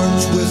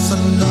orange with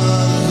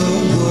another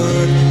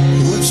word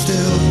would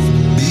still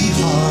be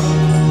hard,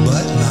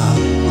 but not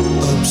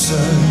absurd.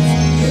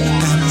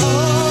 And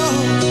oh,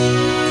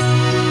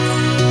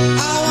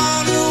 I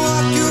want to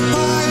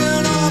occupy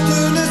an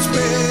alternate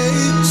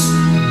space,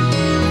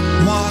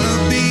 wanna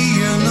be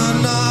in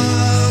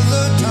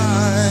another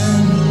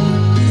time,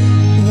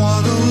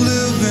 wanna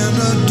live in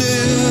a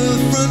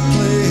different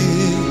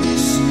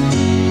place.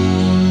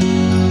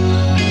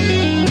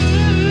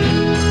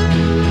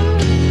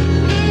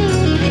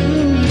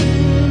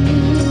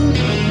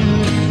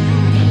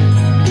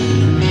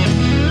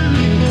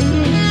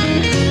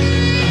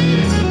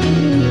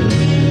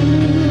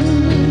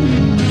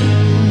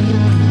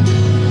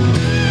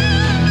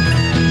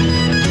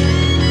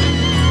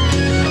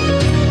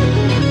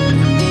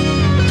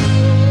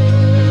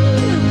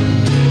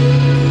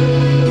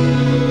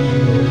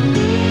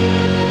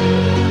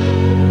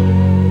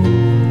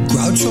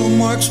 Groucho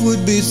Marx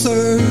would be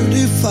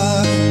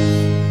 35.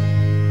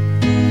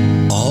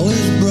 All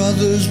his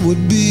brothers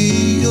would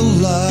be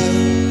alive.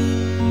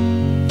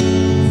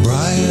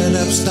 Brian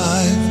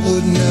Epstein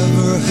would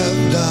never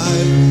have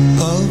died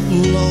of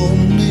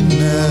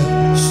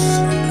loneliness.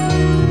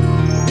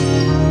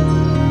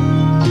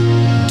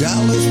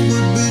 Dallas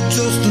would be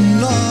just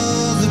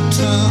another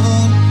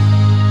town.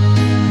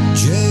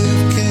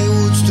 JFK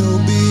would still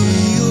be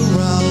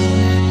around.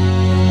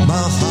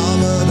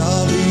 Muhammad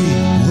Ali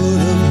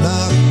would have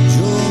knocked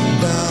you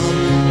down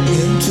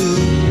into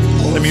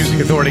The Music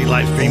Authority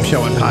live stream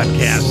show and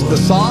podcast. The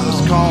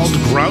song's called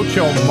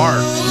Groucho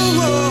Marx,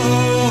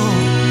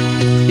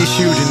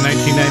 issued in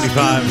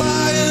 1995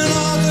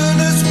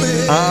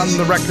 on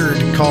the record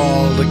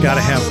called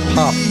Gotta Have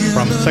Puff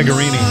from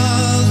Segarini.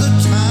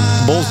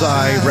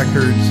 Bullseye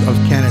Records of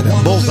Canada.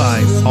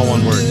 Bullseye, all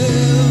one word.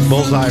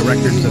 Bullseye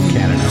Records of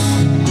Canada.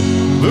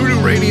 Voodoo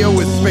Radio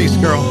with Space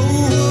Girl.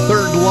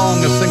 Third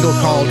long, a single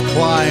called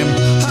Climb.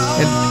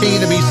 And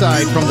Pain, a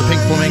B-side from the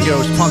Pink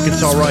Flamingos, Punk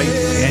It's Alright,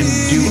 and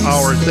Do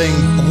Our Thing.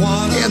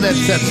 And that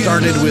set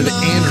started with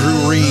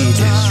Andrew Reid,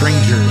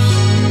 Strangers.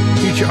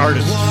 Future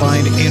artists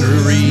find Andrew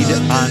Reid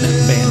on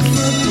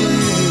Bandcamp.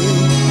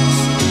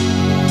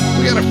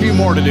 We got a few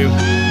more to do.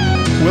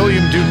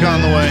 William Duke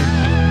on the way.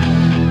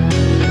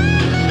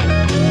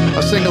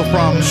 A single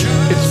from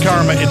It's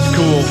Karma, It's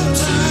Cool.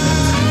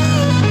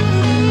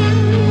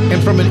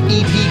 And from an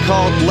EP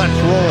called Let's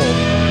Roll.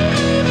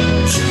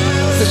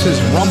 This is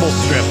Rumble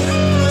Strip.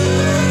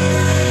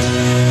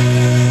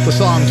 The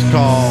song's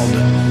called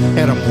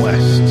Adam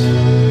West.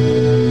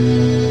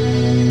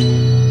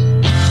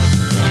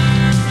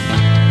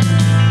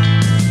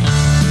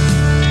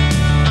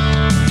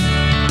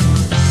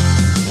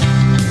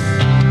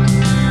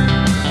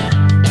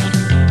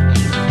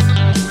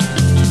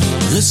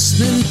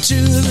 Listening to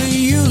the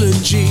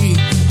eulogy,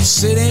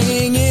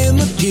 sitting in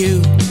the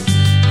pew,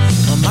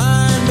 my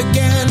mind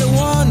began to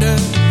wander.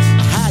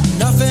 I had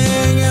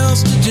nothing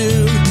else to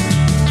do.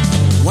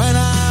 When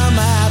I'm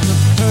at the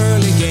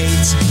pearly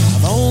gates,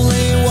 I've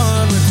only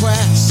one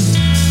request.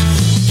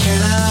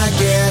 Can I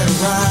get a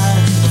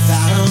ride with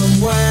Adam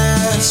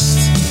West?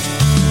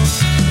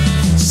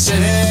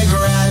 Sitting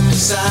right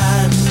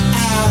beside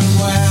Adam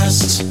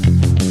West.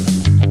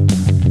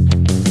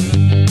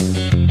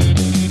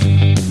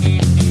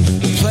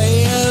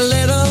 Play a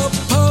little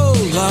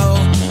polo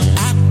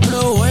at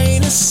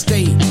Wayne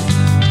Estate.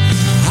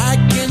 I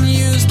can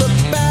use the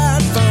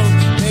bad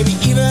phone, maybe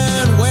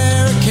even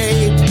wear a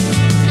cape.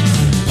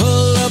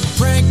 Pull a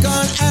prank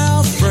on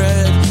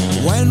Alfred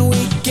when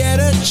we get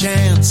a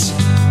chance.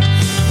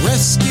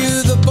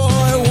 Rescue the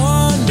boy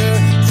Wonder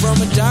from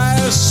a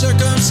dire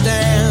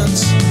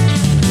circumstance.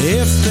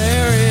 If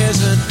there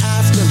is an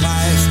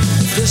afterlife,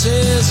 if this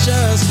is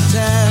just a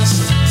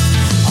test,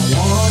 I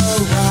wanna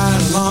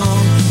ride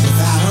along with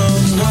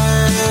Adam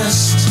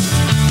West,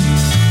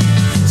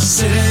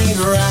 sitting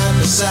right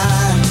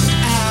beside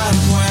Adam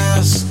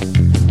West.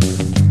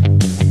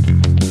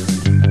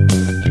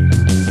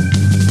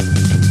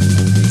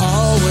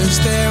 Always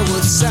there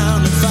with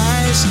sound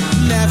advice,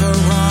 never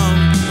wrong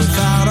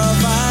without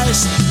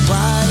advice.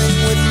 Riding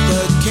with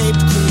the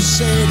Caped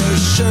Crusader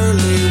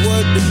surely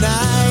would be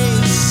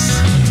nice.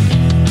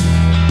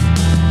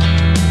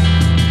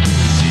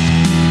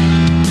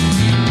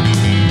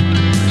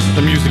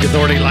 The Music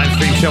Authority live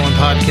stream show and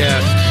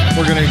podcast.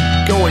 We're going to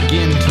go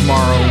again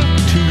tomorrow,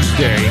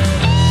 Tuesday.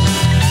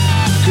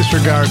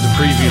 Disregard the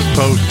previous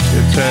post.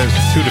 It says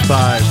 2 to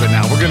 5, but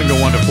now we're going to go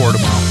 1 to 4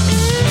 tomorrow.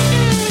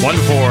 1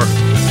 to 4.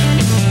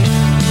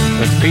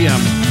 That's p.m.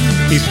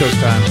 East Coast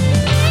time.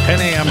 10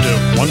 a.m.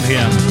 to 1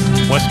 p.m.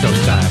 West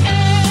Coast time.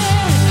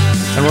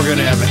 And we're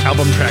going to have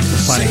album tracks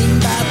aplenty.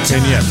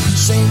 And yes,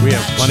 we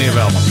have plenty of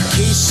album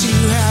tracks.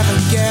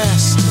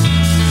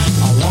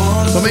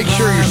 So make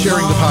sure you're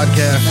sharing the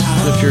podcast,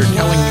 that you're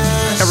telling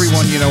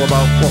everyone you know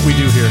about what we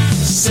do here.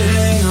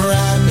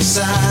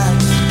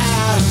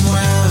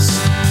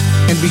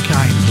 And be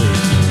kind,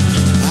 please.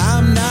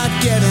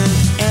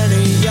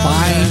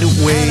 Find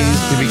ways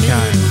to be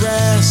kind.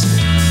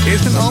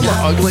 Isn't all the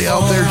ugly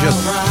out there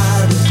just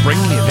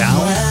bringing you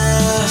down?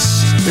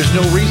 There's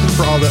no reason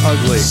for all the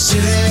ugly.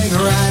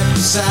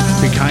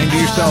 Be kind to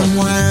yourself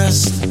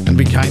and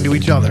be kind to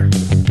each other.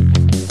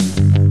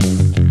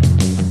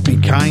 Be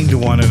kind to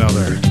one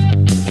another.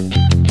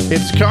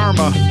 It's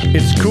Karma.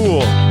 It's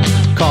cool.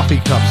 Coffee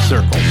Cup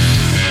Circles.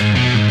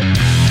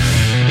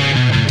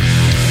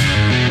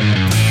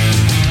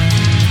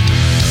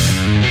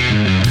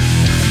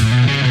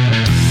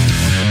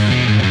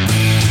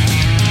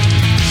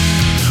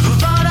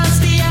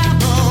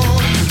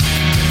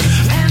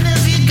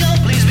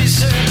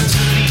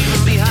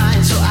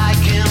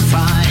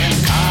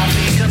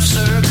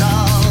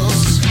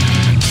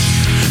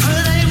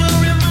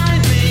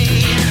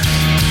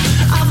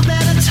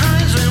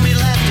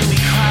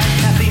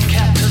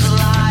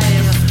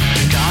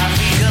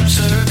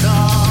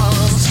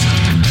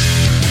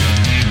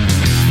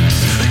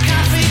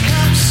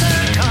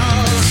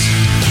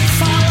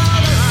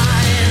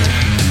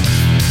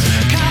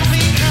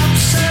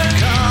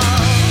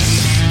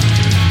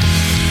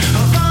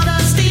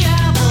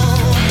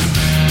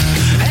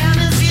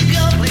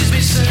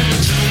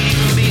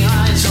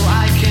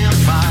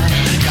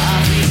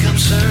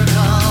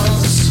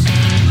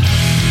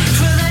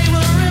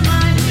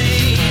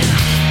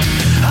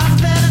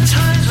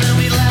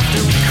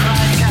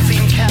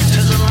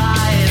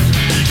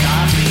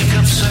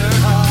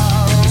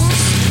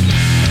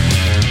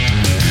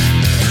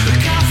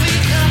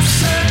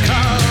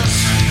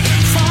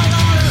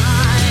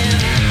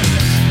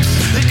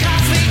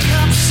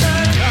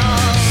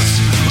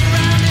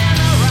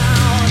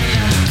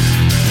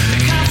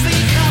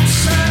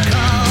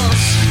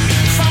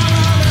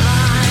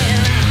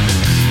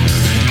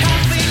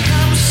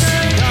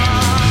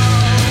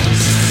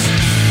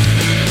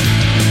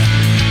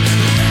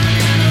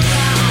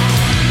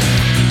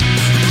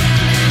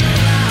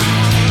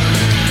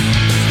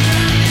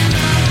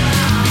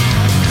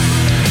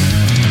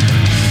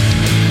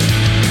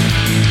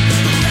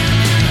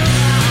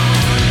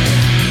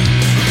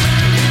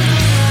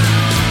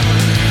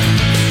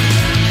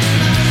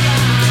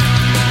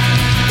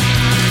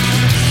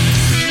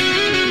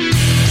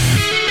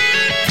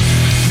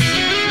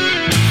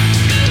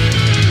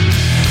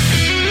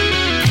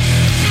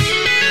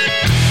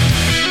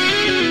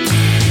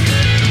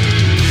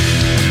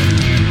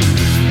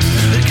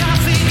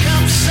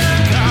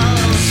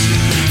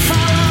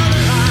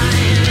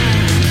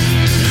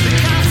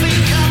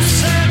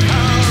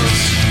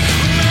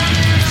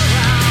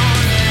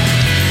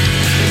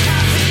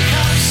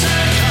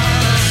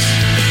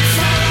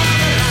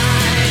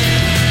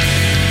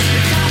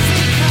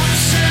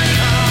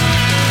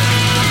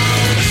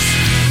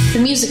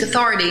 Music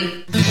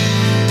Authority.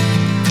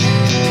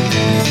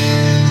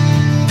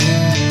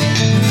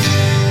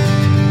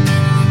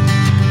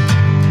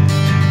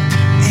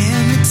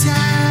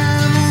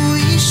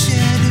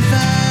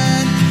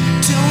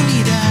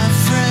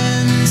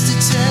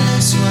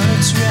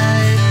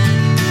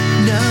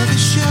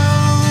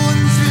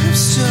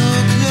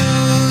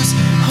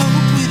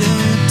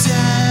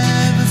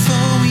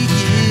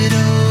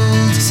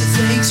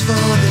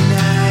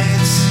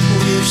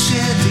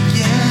 Shared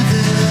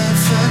together,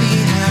 funny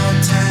how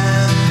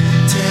time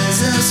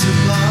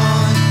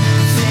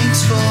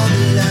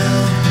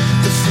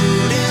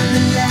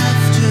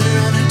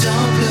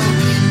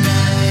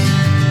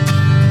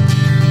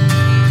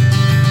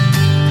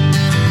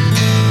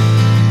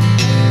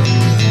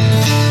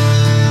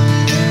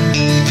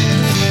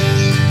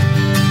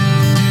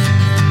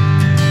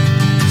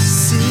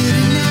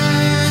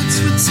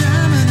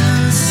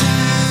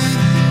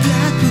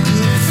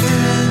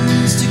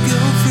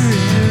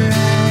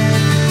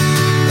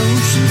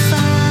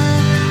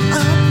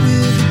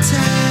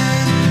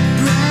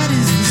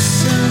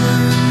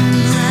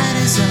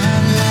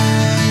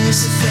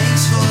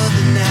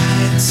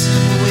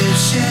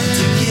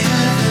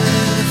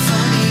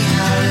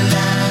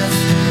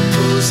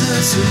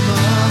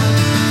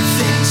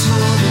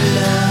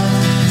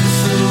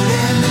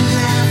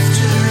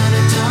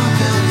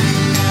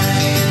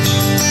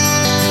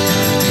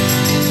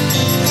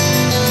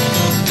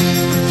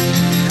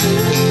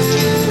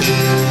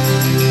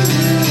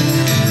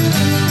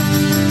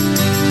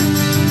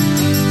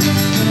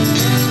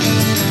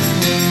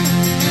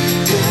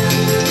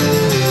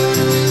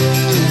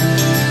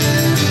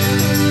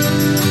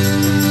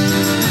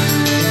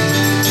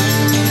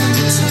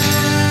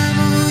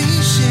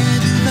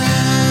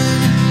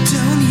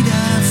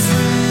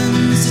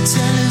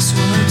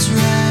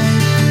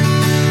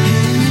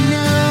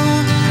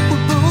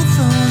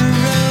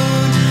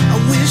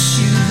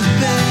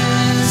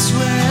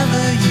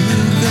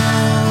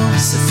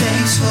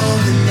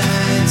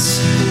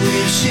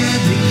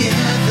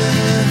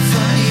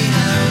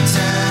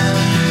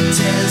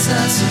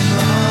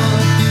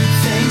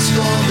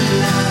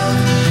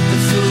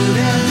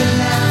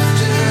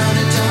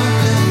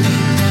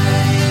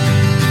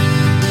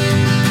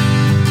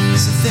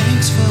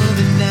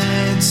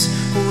nights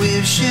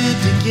we've shared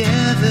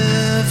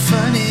together.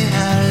 Funny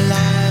how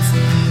life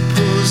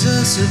pulls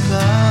us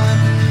apart.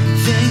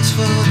 Thanks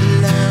for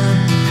the love